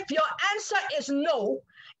 even if your answer is no,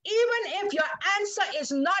 even if your answer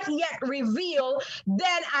is not yet revealed,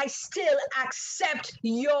 then I still accept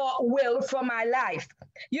your will for my life.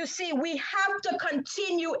 You see, we have to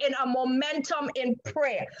continue in a momentum in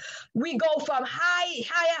prayer. We go from higher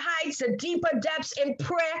heights to deeper depths in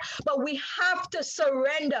prayer, but we have to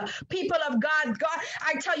surrender. People of God,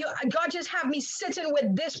 I tell you, God just have me sitting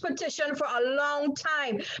with this petition for a long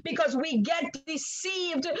time because we get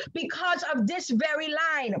deceived because of this very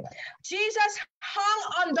line. Jesus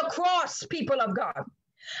hung on the cross, people of God.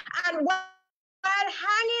 And while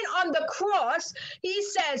hanging on the cross, he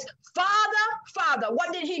says, Father, Father.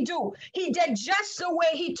 What did he do? He did just the way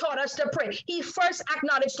he taught us to pray. He first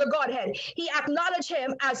acknowledged the Godhead. He acknowledged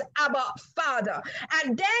him as Abba, Father.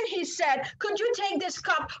 And then he said, could you take this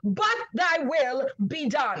cup, but thy will be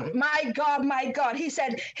done. My God, my God. He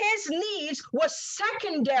said his needs were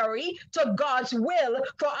secondary to God's will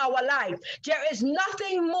for our life. There is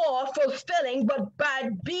nothing more fulfilling but by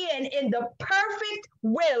being in the perfect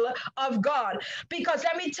will of God. Because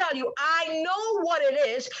let me tell you, I know what it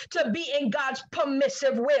is to be in God's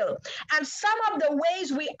permissive will. And some of the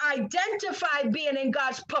ways we identify being in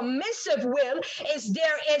God's permissive will is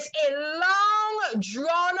there is a long,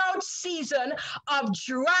 drawn-out season of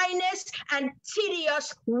dryness and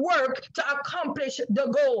tedious work to accomplish the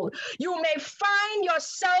goal. You may find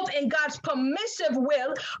yourself in God's permissive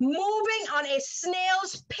will, moving on a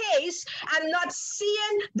snail's pace and not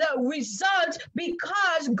seeing the results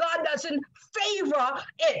because God doesn't favor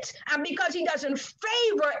it. And because he doesn't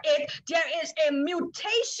favor it, there is a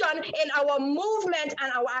mutation in our movement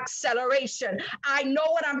and our acceleration. I know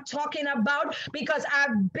what I'm talking about because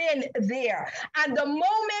I've been there. And the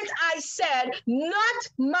moment I said, not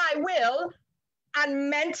my will, and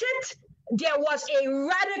meant it, there was a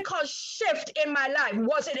radical shift in my life.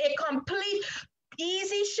 Was it a complete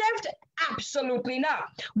easy shift? Absolutely not.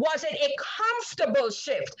 Was it a comfortable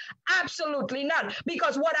shift? Absolutely not.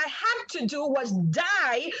 Because what I had to do was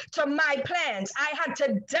die to my plans. I had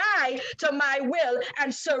to die to my will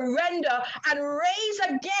and surrender and raise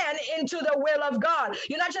again into the will of God.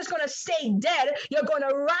 You're not just going to stay dead. You're going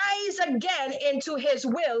to rise again into his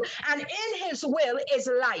will. And in his will is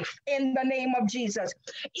life in the name of Jesus.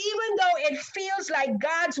 Even though it feels like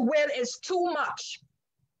God's will is too much,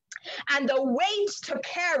 and the weight to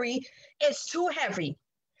carry is too heavy.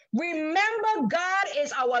 Remember, God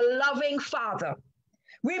is our loving Father.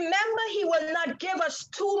 Remember, he will not give us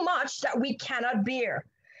too much that we cannot bear.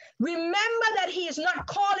 Remember that he is not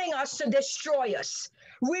calling us to destroy us.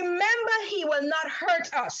 Remember, he will not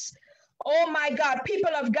hurt us. Oh my God,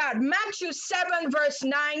 people of God, Matthew 7 verse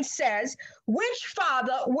 9 says, which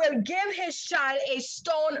father will give his child a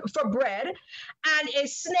stone for bread and a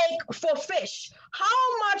snake for fish?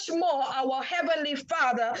 How much more our heavenly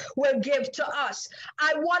Father will give to us?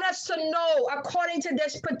 I want us to know, according to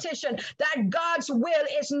this petition, that God's will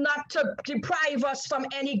is not to deprive us from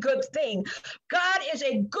any good thing. God is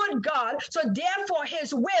a good God, so therefore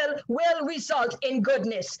his will result in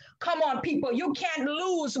goodness. Come on, people, you can't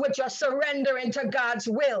lose with your surrendering to God's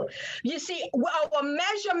will. You see, our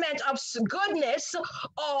measurement of goodness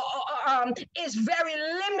is very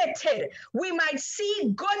limited. We might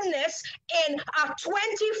see goodness in 25%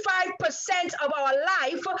 of our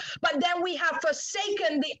life, but then we have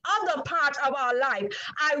forsaken the other part of our life.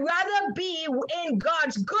 I'd rather be in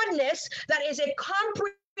God's goodness that is a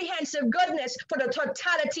comprehensive goodness for the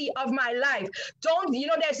totality of my life.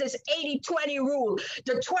 There's this 80-20 rule.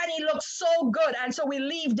 The 20 looks so good, and so we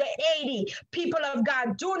leave the 80. People of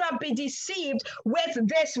God, do not be deceived with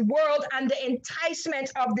this world and the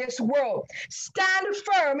enticement of this world. Stand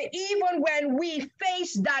firm even when we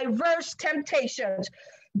face diverse temptations.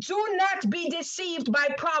 Do not be deceived by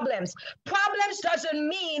problems. Problems doesn't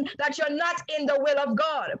mean that you're not in the will of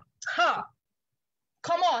God.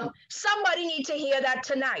 Come on, somebody need to hear that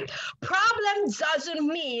tonight. Problem doesn't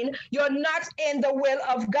mean you're not in the will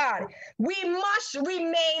of God. We must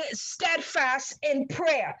remain steadfast in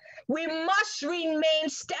prayer. We must remain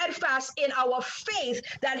steadfast in our faith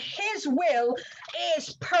that his will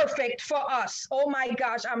is perfect for us. Oh my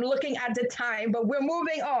gosh, I'm looking at the time, but we're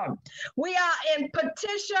moving on. We are in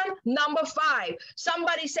petition number 5.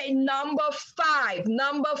 Somebody say number 5,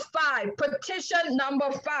 number 5, petition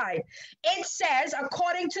number 5. It says,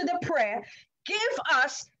 according to the prayer, give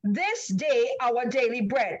us this day our daily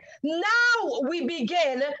bread. Now we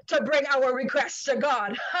begin to bring our requests to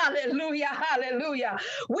God. Hallelujah, hallelujah.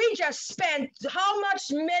 We just spent how much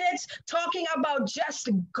minutes talking about just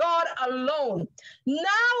God alone. Now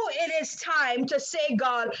it is time to say,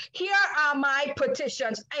 God, here are my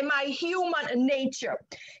petitions and my human nature.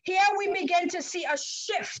 Here we begin to see a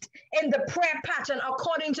shift in the prayer pattern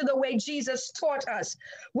according to the way Jesus taught us.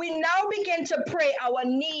 We now begin to pray our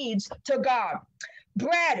needs to God.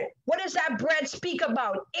 Bread. What does that bread speak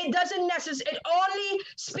about? It doesn't necessarily, it only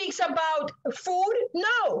speaks about food.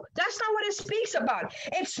 No, that's not what it speaks about.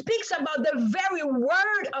 It speaks about the very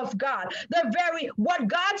word of God. What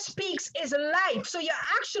God speaks is life. So you're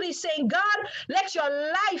actually saying, God, let your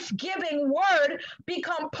life-giving word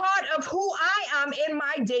become part of who I am in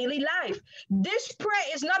my daily life. This prayer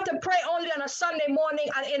is not to pray only on a Sunday morning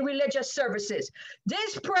and in religious services.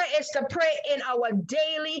 This prayer is to pray in our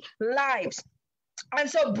daily lives. And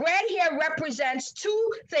so bread here represents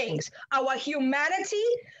two things: our humanity,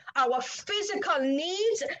 our physical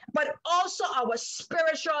needs, but also our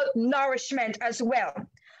spiritual nourishment as well.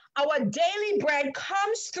 Our daily bread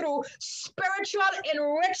comes through spiritual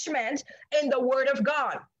enrichment in the Word of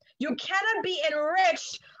God. You cannot be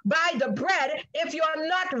enriched by the bread if you're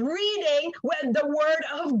not reading with the word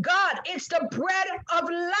of God. It's the bread of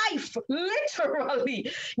life,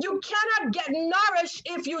 literally. You cannot get nourished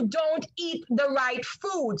if you don't eat the right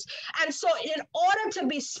foods. And so in order to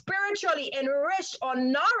be spiritually enriched or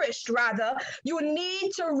nourished, rather, you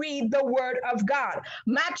need to read the word of God.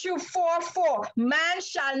 Matthew 4:4, man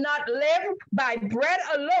shall not live by bread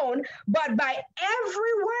alone, but by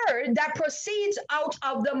every word that proceeds out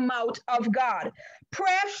of the mouth of God.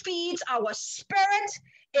 Prayer feeds our spirit.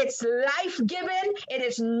 It's life-giving, it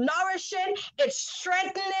is nourishing, it's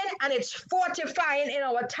strengthening, and it's fortifying in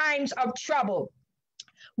our times of trouble.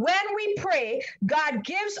 When we pray, God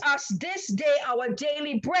gives us this day our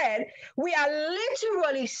daily bread. We are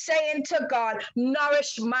literally saying to God,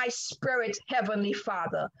 nourish my spirit, Heavenly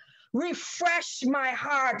Father. Refresh my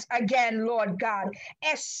heart again, Lord God.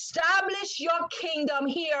 Establish your kingdom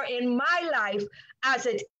here in my life as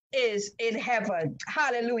it is in heaven.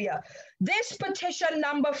 Hallelujah. This petition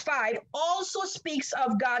number 5 also speaks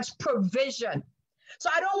of God's provision. So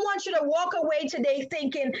I don't want you to walk away today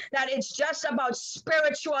thinking that it's just about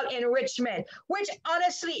spiritual enrichment, which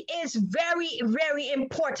honestly is very, very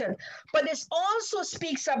important. But this also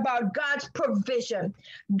speaks about God's provision.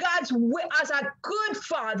 As a good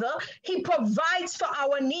father, he provides for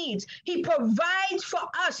our needs. He provides for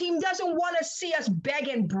us. He doesn't want to see us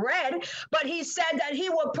begging bread, but he said that he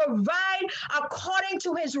will provide according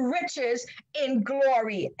to his riches in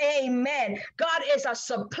glory. Amen. God is a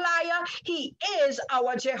supplier. He is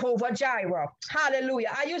our Jehovah Jireh.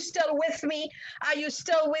 Hallelujah. Are you still with me? Are you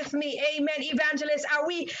still with me? Amen. Evangelist, are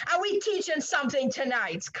we teaching something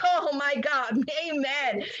tonight? Oh my God.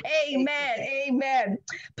 Amen. Amen. Amen.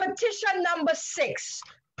 Petition number 6.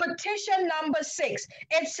 Petition number 6.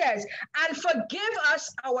 It says, and forgive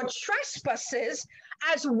us our trespasses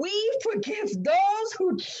as we forgive those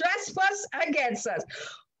who trespass against us.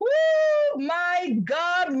 Oh my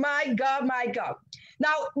God, my God, my God.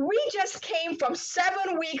 Now, we just came from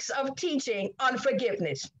 7 weeks of teaching on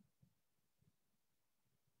forgiveness.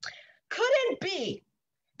 Could it be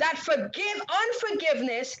that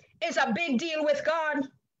unforgiveness is a big deal with God?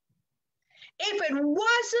 If it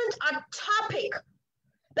wasn't a topic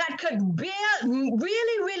that could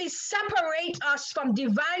really separate us from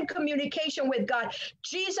divine communication with God,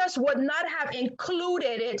 Jesus would not have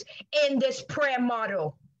included it in this prayer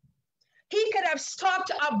model. He could have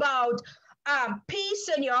talked about peace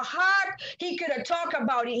in your heart. He could have talked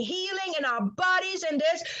about healing in our bodies and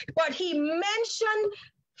this, but he mentioned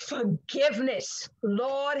forgiveness.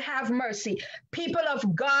 Lord have mercy. People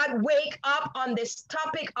of God, wake up on this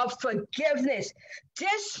topic of forgiveness.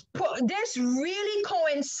 This really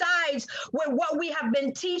coincides with what we have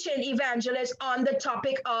been teaching, Evangelist, on the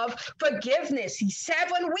topic of forgiveness.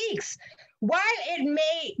 7 weeks. While it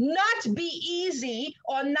may not be easy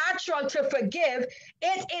or natural to forgive,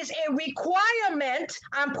 it is a requirement.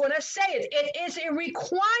 I'm going to say it. It is a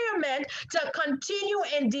requirement to continue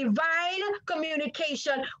in divine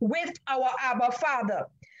communication with our Abba Father.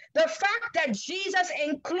 The fact that Jesus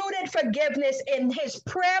included forgiveness in his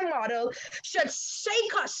prayer model should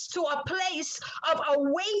shake us to a place of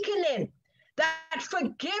awakening that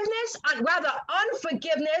forgiveness, and rather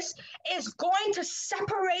unforgiveness, is going to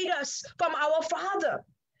separate us from our Father.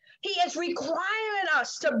 He is requiring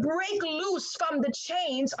us to break loose from the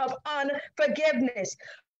chains of unforgiveness.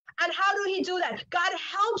 And how do he do that? God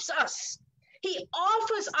helps us. He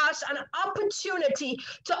offers us an opportunity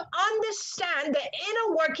to understand the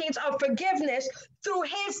inner workings of forgiveness through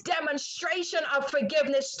his demonstration of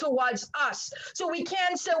forgiveness towards us. So we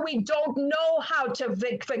can't say we don't know how to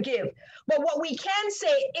forgive. But what we can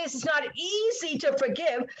say is it's not easy to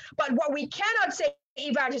forgive. But what we cannot say,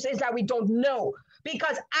 Evangelist, is that we don't know.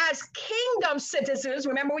 Because as kingdom citizens,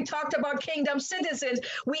 remember we talked about kingdom citizens,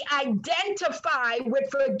 we identify with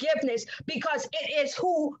forgiveness because it is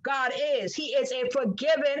who God is. He is a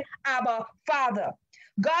forgiving Abba Father.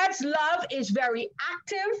 God's love is very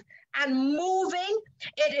active and moving.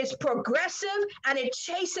 It is progressive and it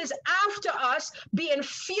chases after us, being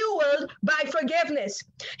fueled by forgiveness.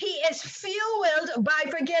 He is fueled by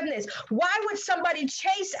forgiveness. Why would somebody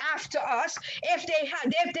chase after us if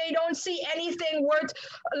they don't see anything worth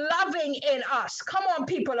loving in us? Come on,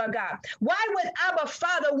 people of God. Why would Abba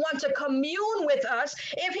Father want to commune with us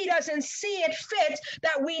if he doesn't see it fit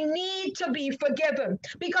that we need to be forgiven?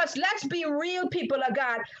 Because let's be real, people of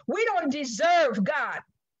God, we don't deserve God.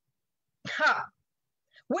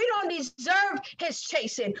 We don't deserve his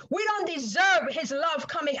chasing. We don't deserve his love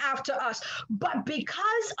coming after us. But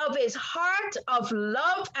because of his heart of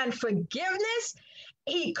love and forgiveness,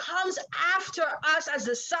 he comes after us, as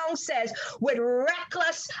the song says, with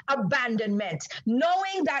reckless abandonment,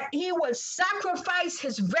 knowing that he will sacrifice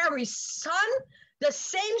his very son, the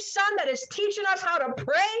same son that is teaching us how to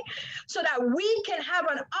pray, so that we can have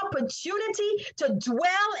an opportunity to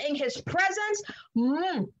dwell in his presence.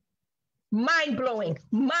 Mind-blowing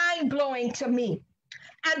to me.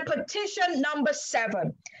 And petition number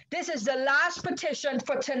 7. This is the last petition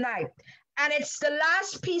for tonight. And it's the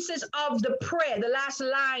last pieces of the prayer, the last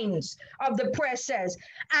lines of the prayer says,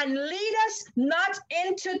 and lead us not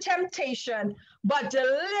into temptation, but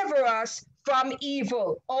deliver us from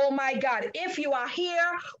evil. Oh my God, if you are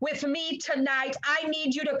here with me tonight, I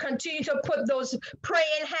need you to continue to put those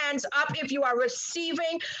praying hands up if you are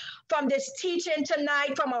receiving from this teaching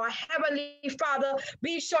tonight from our Heavenly Father.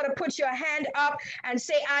 Be sure to put your hand up and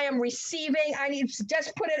say, I am receiving. I need to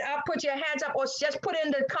just put it up, put your hands up, or just put in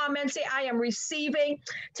the comments, say, I am receiving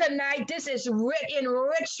tonight. This is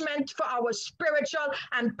enrichment for our spiritual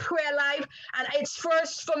and prayer life. And it's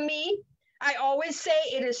first for me. I always say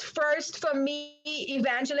it is first for me,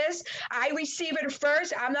 Evangelist. I receive it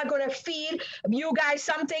first. I'm not going to feed you guys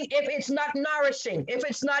something if it's not nourishing, if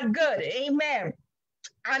it's not good. Amen.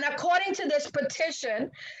 And according to this petition,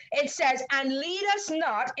 it says, and lead us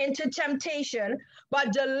not into temptation,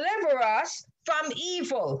 but deliver us from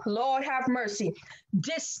evil. Lord have mercy.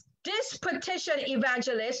 This petition,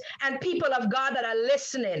 Evangelist, and people of God that are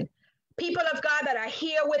listening, people of God that are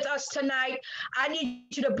here with us tonight, I need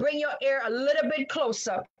you to bring your ear a little bit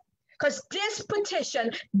closer, because this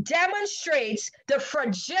petition demonstrates the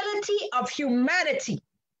fragility of humanity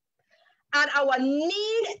and our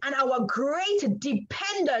need and our great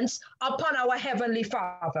dependence upon our Heavenly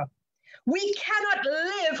Father. We cannot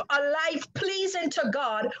live a life pleasing to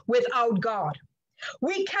God without God.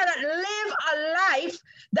 We cannot live a life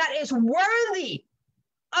that is worthy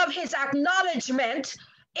of his acknowledgement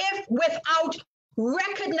if without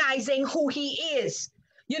recognizing who he is.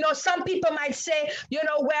 You know, some people might say,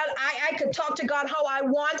 well, I could talk to God how I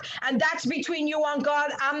want, and that's between you and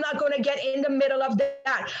God. I'm not going to get in the middle of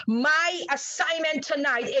that. My assignment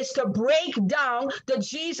tonight is to break down the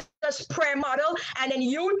Jesus prayer model, and then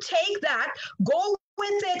you take that, go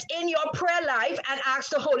with it in your prayer life, and ask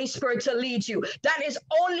the Holy Spirit to lead you. That is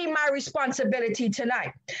only my responsibility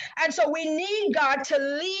tonight. And so we need God to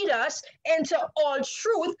lead us into all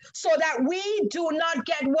truth so that we do not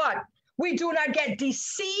get what? We do not get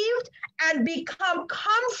deceived and become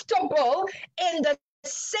comfortable in the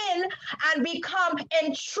sin and become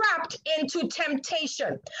entrapped into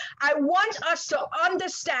temptation. I want us to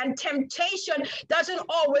understand temptation doesn't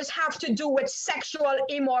always have to do with sexual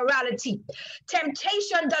immorality.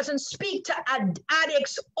 Temptation doesn't speak to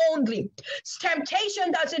addicts only.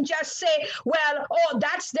 Temptation doesn't just say, well, oh,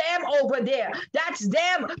 that's them over there. That's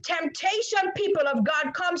them. Temptation, people of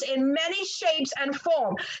God, comes in many shapes and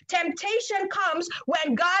form. Temptation comes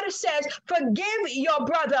when God says, forgive your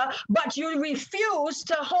brother, but you refuse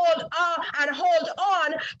to hold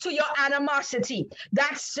on to your animosity.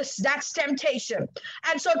 That's temptation.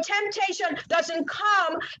 And so temptation doesn't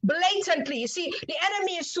come blatantly. You see, the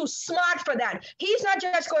enemy is too smart for that. He's not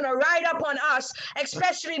just going to ride up on us,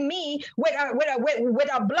 especially me, with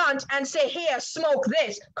a blunt and say, here, smoke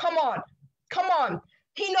this. Come on.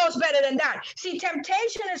 He knows better than that. See,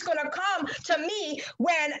 temptation is going to come to me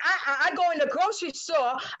when I go in the grocery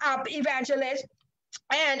store, Evangelist,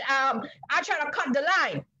 and I try to cut the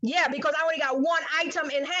line. Yeah, because I only got one item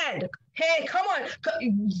in hand. Hey, come on.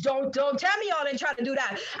 Don't tell me y'all didn't try to do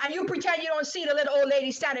that. And you pretend you don't see the little old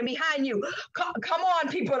lady standing behind you. Come on,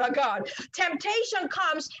 people of God. Temptation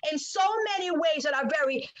comes in so many ways that are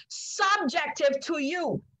very subjective to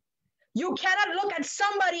you. You cannot look at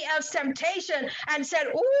somebody else's temptation and say,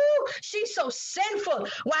 ooh, she's so sinful,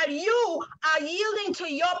 while you are yielding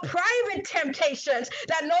to your private temptations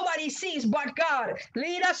that nobody sees but God.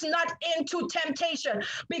 Lead us not into temptation,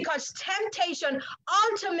 because temptation,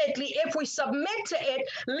 ultimately, if we submit to it,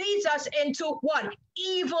 leads us into what?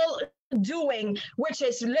 Evil doing, which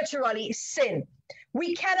is literally sin.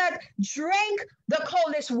 We cannot drink the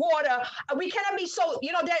coldest water. We cannot be so,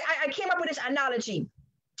 I came up with this analogy.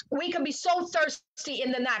 We can be so thirsty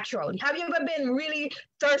in the natural. Have you ever been really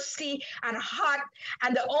thirsty and hot,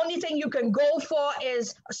 and the only thing you can go for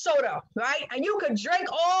is soda, right? And you could drink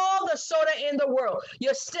all the soda in the world.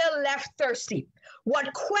 You're still left thirsty.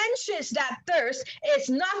 What quenches that thirst is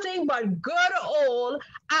nothing but good old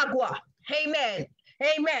agua. Amen.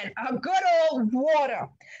 Amen. A good old water.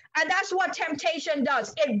 And that's what temptation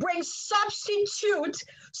does. It brings substitute,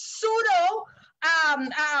 pseudo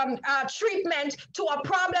treatment to a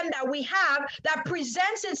problem that we have that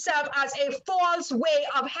presents itself as a false way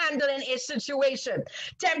of handling a situation.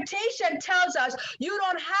 Temptation tells us you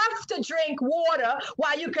don't have to drink water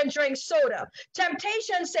while you can drink soda.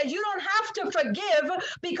 Temptation says you don't have to forgive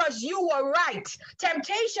because you were right.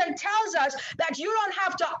 Temptation tells us that you don't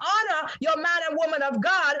have to honor your man and woman of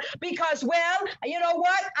God because, well, you know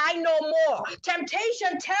what? I know more.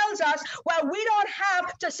 Temptation tells us, well, we don't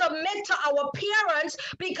have to submit to our parents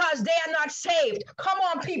because they are not saved. Come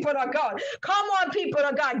on, people of God. Come on, people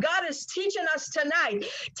of God. God is teaching us tonight.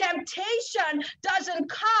 Temptation doesn't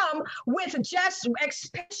come with just,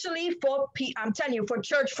 especially for, I'm telling you, for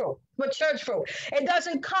church folk. For church folk. It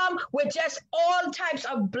doesn't come with just all types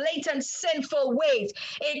of blatant sinful ways.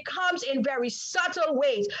 It comes in very subtle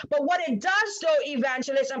ways. But what it does, though,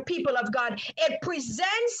 evangelists and people of God, it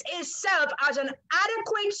presents itself as an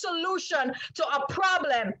adequate solution to a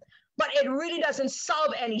problem, but it really doesn't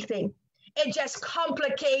solve anything. It just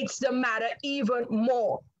complicates the matter even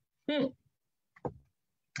more. We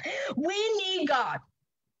need God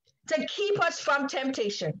to keep us from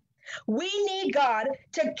temptation. We need God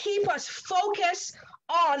to keep us focused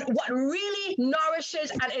on what really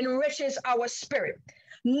nourishes and enriches our spirit.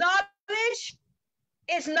 Knowledge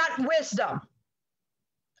is not wisdom.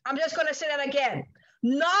 I'm just going to say that again.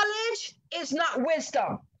 Knowledge is not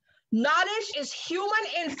wisdom. Knowledge is human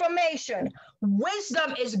information.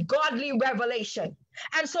 Wisdom is godly revelation.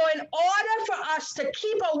 And so in order for us to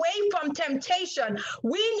keep away from temptation,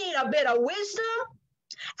 we need a bit of wisdom,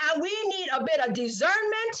 and we need a bit of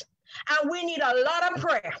discernment, and we need a lot of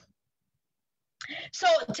prayer. So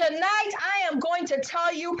tonight I am going to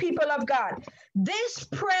tell you, people of God, this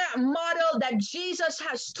prayer model that Jesus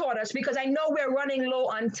has taught us, because I know we're running low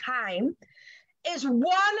on time, is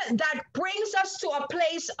one that brings us to a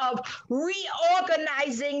place of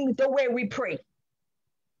reorganizing the way we pray.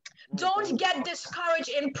 Don't get discouraged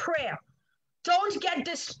in prayer. Don't get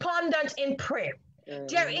despondent in prayer.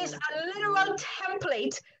 There is a literal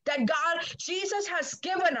template that Jesus has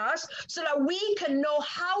given us so that we can know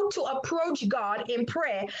how to approach God in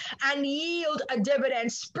prayer and yield a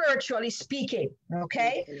dividend, spiritually speaking.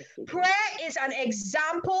 Okay? Prayer is an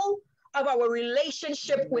example of our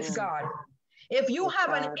relationship with God. If you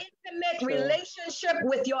have an intimate relationship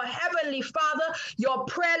with your Heavenly Father, your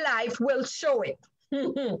prayer life will show it.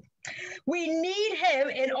 We need Him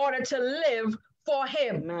in order to live for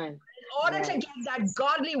Him. Amen. In order to get that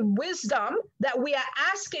godly wisdom that we are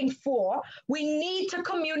asking for, we need to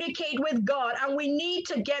communicate with God, and we need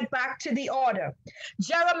to get back to the order.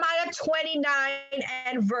 Jeremiah 29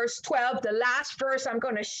 and verse 12, the last verse I'm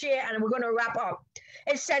going to share, and we're going to wrap up.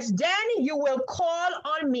 It says, "Then you will call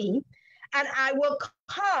on me, and I will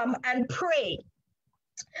come and pray,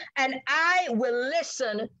 and I will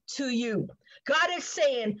listen to you." God is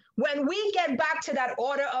saying, when we get back to that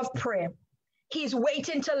order of prayer, He's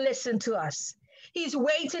waiting to listen to us. He's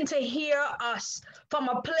waiting to hear us from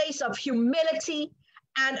a place of humility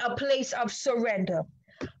and a place of surrender.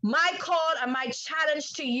 My call and my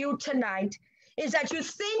challenge to you tonight is that you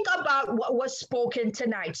think about what was spoken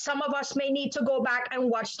tonight. Some of us may need to go back and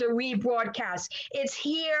watch the rebroadcast. It's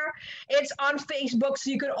here, it's on Facebook,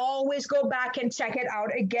 so you can always go back and check it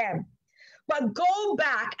out again. But go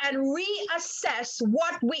back and reassess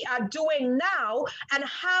what we are doing now and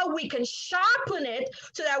how we can sharpen it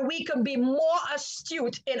so that we can be more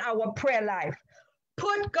astute in our prayer life.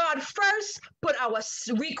 Put God first, put our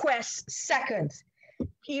requests second.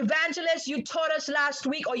 Evangelist, you taught us last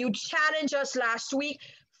week, or you challenged us last week,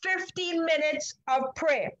 15 minutes of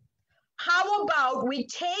prayer. How about we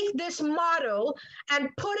take this model and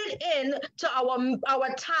put it in to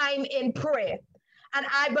our time in prayer? And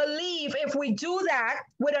I believe if we do that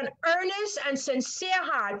with an earnest and sincere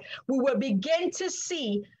heart, we will begin to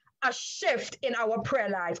see a shift in our prayer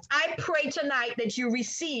life. I pray tonight that you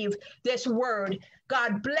receive this word.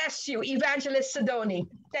 God bless you. Evangelist Sidony,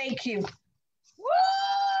 thank you. Woo!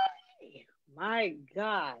 My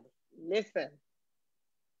God, listen.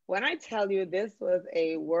 When I tell you this was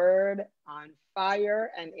a word on fire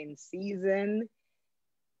and in season,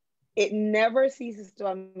 It never ceases to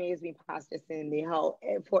amaze me, Pastor Cindy, how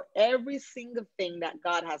for every single thing that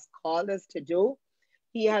God has called us to do,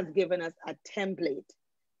 He has given us a template.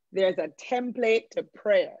 There's a template to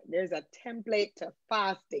prayer. There's a template to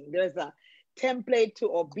fasting. There's a template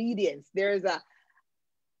to obedience.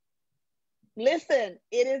 Listen,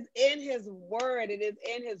 it is in His word. It is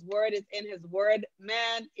in His word. It's in His word.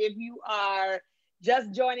 Man, if you are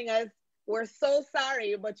just joining us, we're so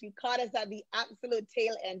sorry, but you caught us at the absolute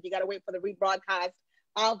tail end. You got to wait for the rebroadcast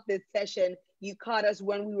of this session. You caught us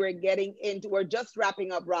when we're just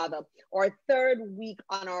wrapping up, rather, our third week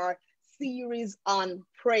on our series on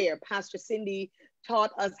prayer. Pastor Cindy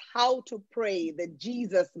taught us how to pray, the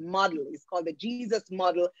Jesus model. It's called the Jesus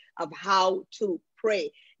model of how to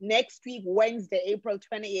pray. Next week, Wednesday, April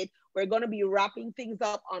 28th, we're going to be wrapping things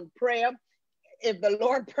up on prayer, if the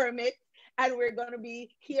Lord permits. And we're going to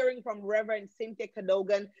be hearing from Reverend Cynthia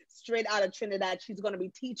Cadogan, straight out of Trinidad. She's going to be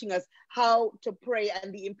teaching us how to pray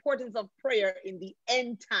and the importance of prayer in the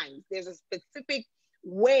end times. There's a specific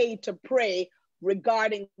way to pray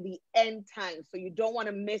regarding the end times, so you don't want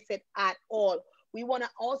to miss it at all. We want to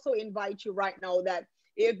also invite you right now that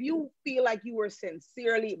if you feel like you were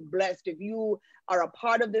sincerely blessed, if you are a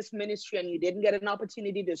part of this ministry and you didn't get an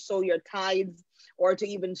opportunity to sow your tithes or to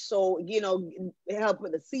even sow, help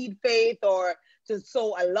with a seed faith or to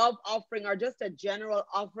sow a love offering or just a general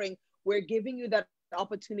offering, we're giving you that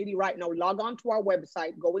opportunity right now. Log on to our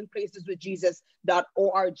website,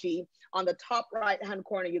 goingplaceswithjesus.org. On the top right hand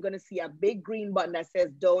corner, you're going to see a big green button that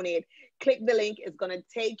says donate. Click the link. It's going to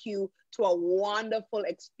take you to a wonderful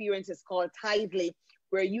experience. It's called Tithely,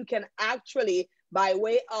 where you can actually, by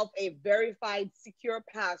way of a verified secure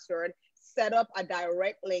password, set up a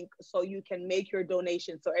direct link so you can make your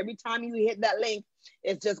donation. So every time you hit that link,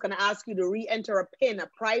 it's just going to ask you to re-enter a PIN, a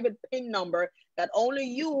private PIN number that only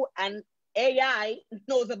you and AI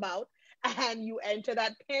knows about. And you enter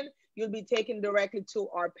that PIN, you'll be taken directly to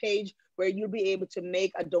our page where you'll be able to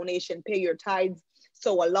make a donation, pay your tithes,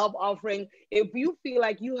 so a love offering. If you feel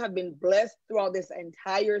like you have been blessed throughout this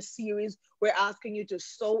entire series, we're asking you to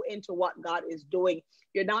sow into what God is doing.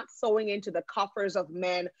 You're not sowing into the coffers of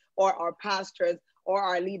men or our pastors or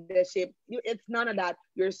our leadership. It's none of that.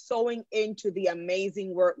 You're sowing into the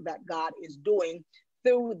amazing work that God is doing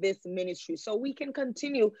through this ministry, so we can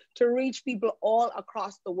continue to reach people all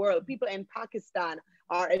across the world. People in Pakistan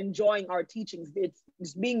are enjoying our teachings. It's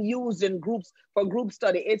being used in groups for group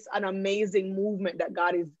study. It's an amazing movement that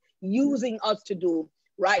God is using us to do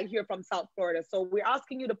right here from South Florida. So we're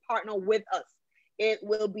asking you to partner with us. It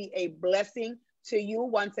will be a blessing to you.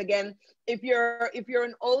 Once again, if you're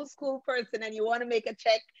an old school person and you want to make a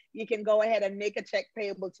check, you can go ahead and make a check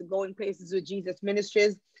payable to Going Places with Jesus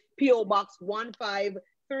Ministries, P.O. Box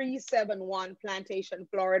 15371, Plantation,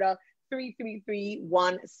 Florida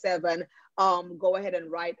 33317. Go ahead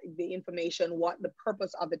and write the information, what the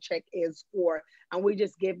purpose of the check is for. And we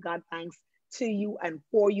just give God thanks to you and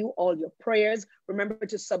for you, all your prayers. Remember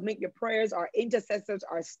to submit your prayers. Our intercessors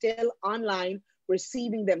are still online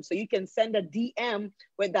receiving them. So you can send a DM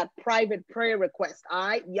with that private prayer request. All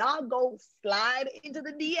right, y'all go slide into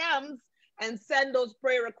the DMs and send those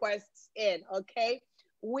prayer requests in, okay?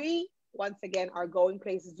 We, once again, are Going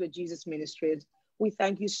Places with Jesus Ministries. We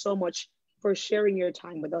thank you so much for sharing your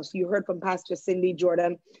time with us. You heard from Pastor Cindy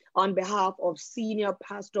Jordan. On behalf of senior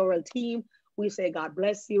pastoral team, we say God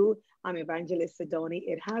bless you. I'm Evangelist Sidony.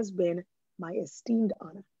 It has been my esteemed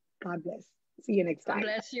honor. God bless. See you next time. God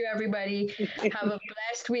bless you, everybody. Have a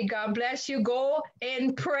blessed week. God bless you. Go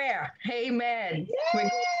in prayer. Amen. God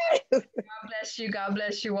bless you. God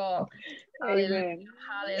bless you all. Hallelujah. Amen.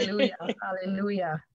 Hallelujah. Hallelujah.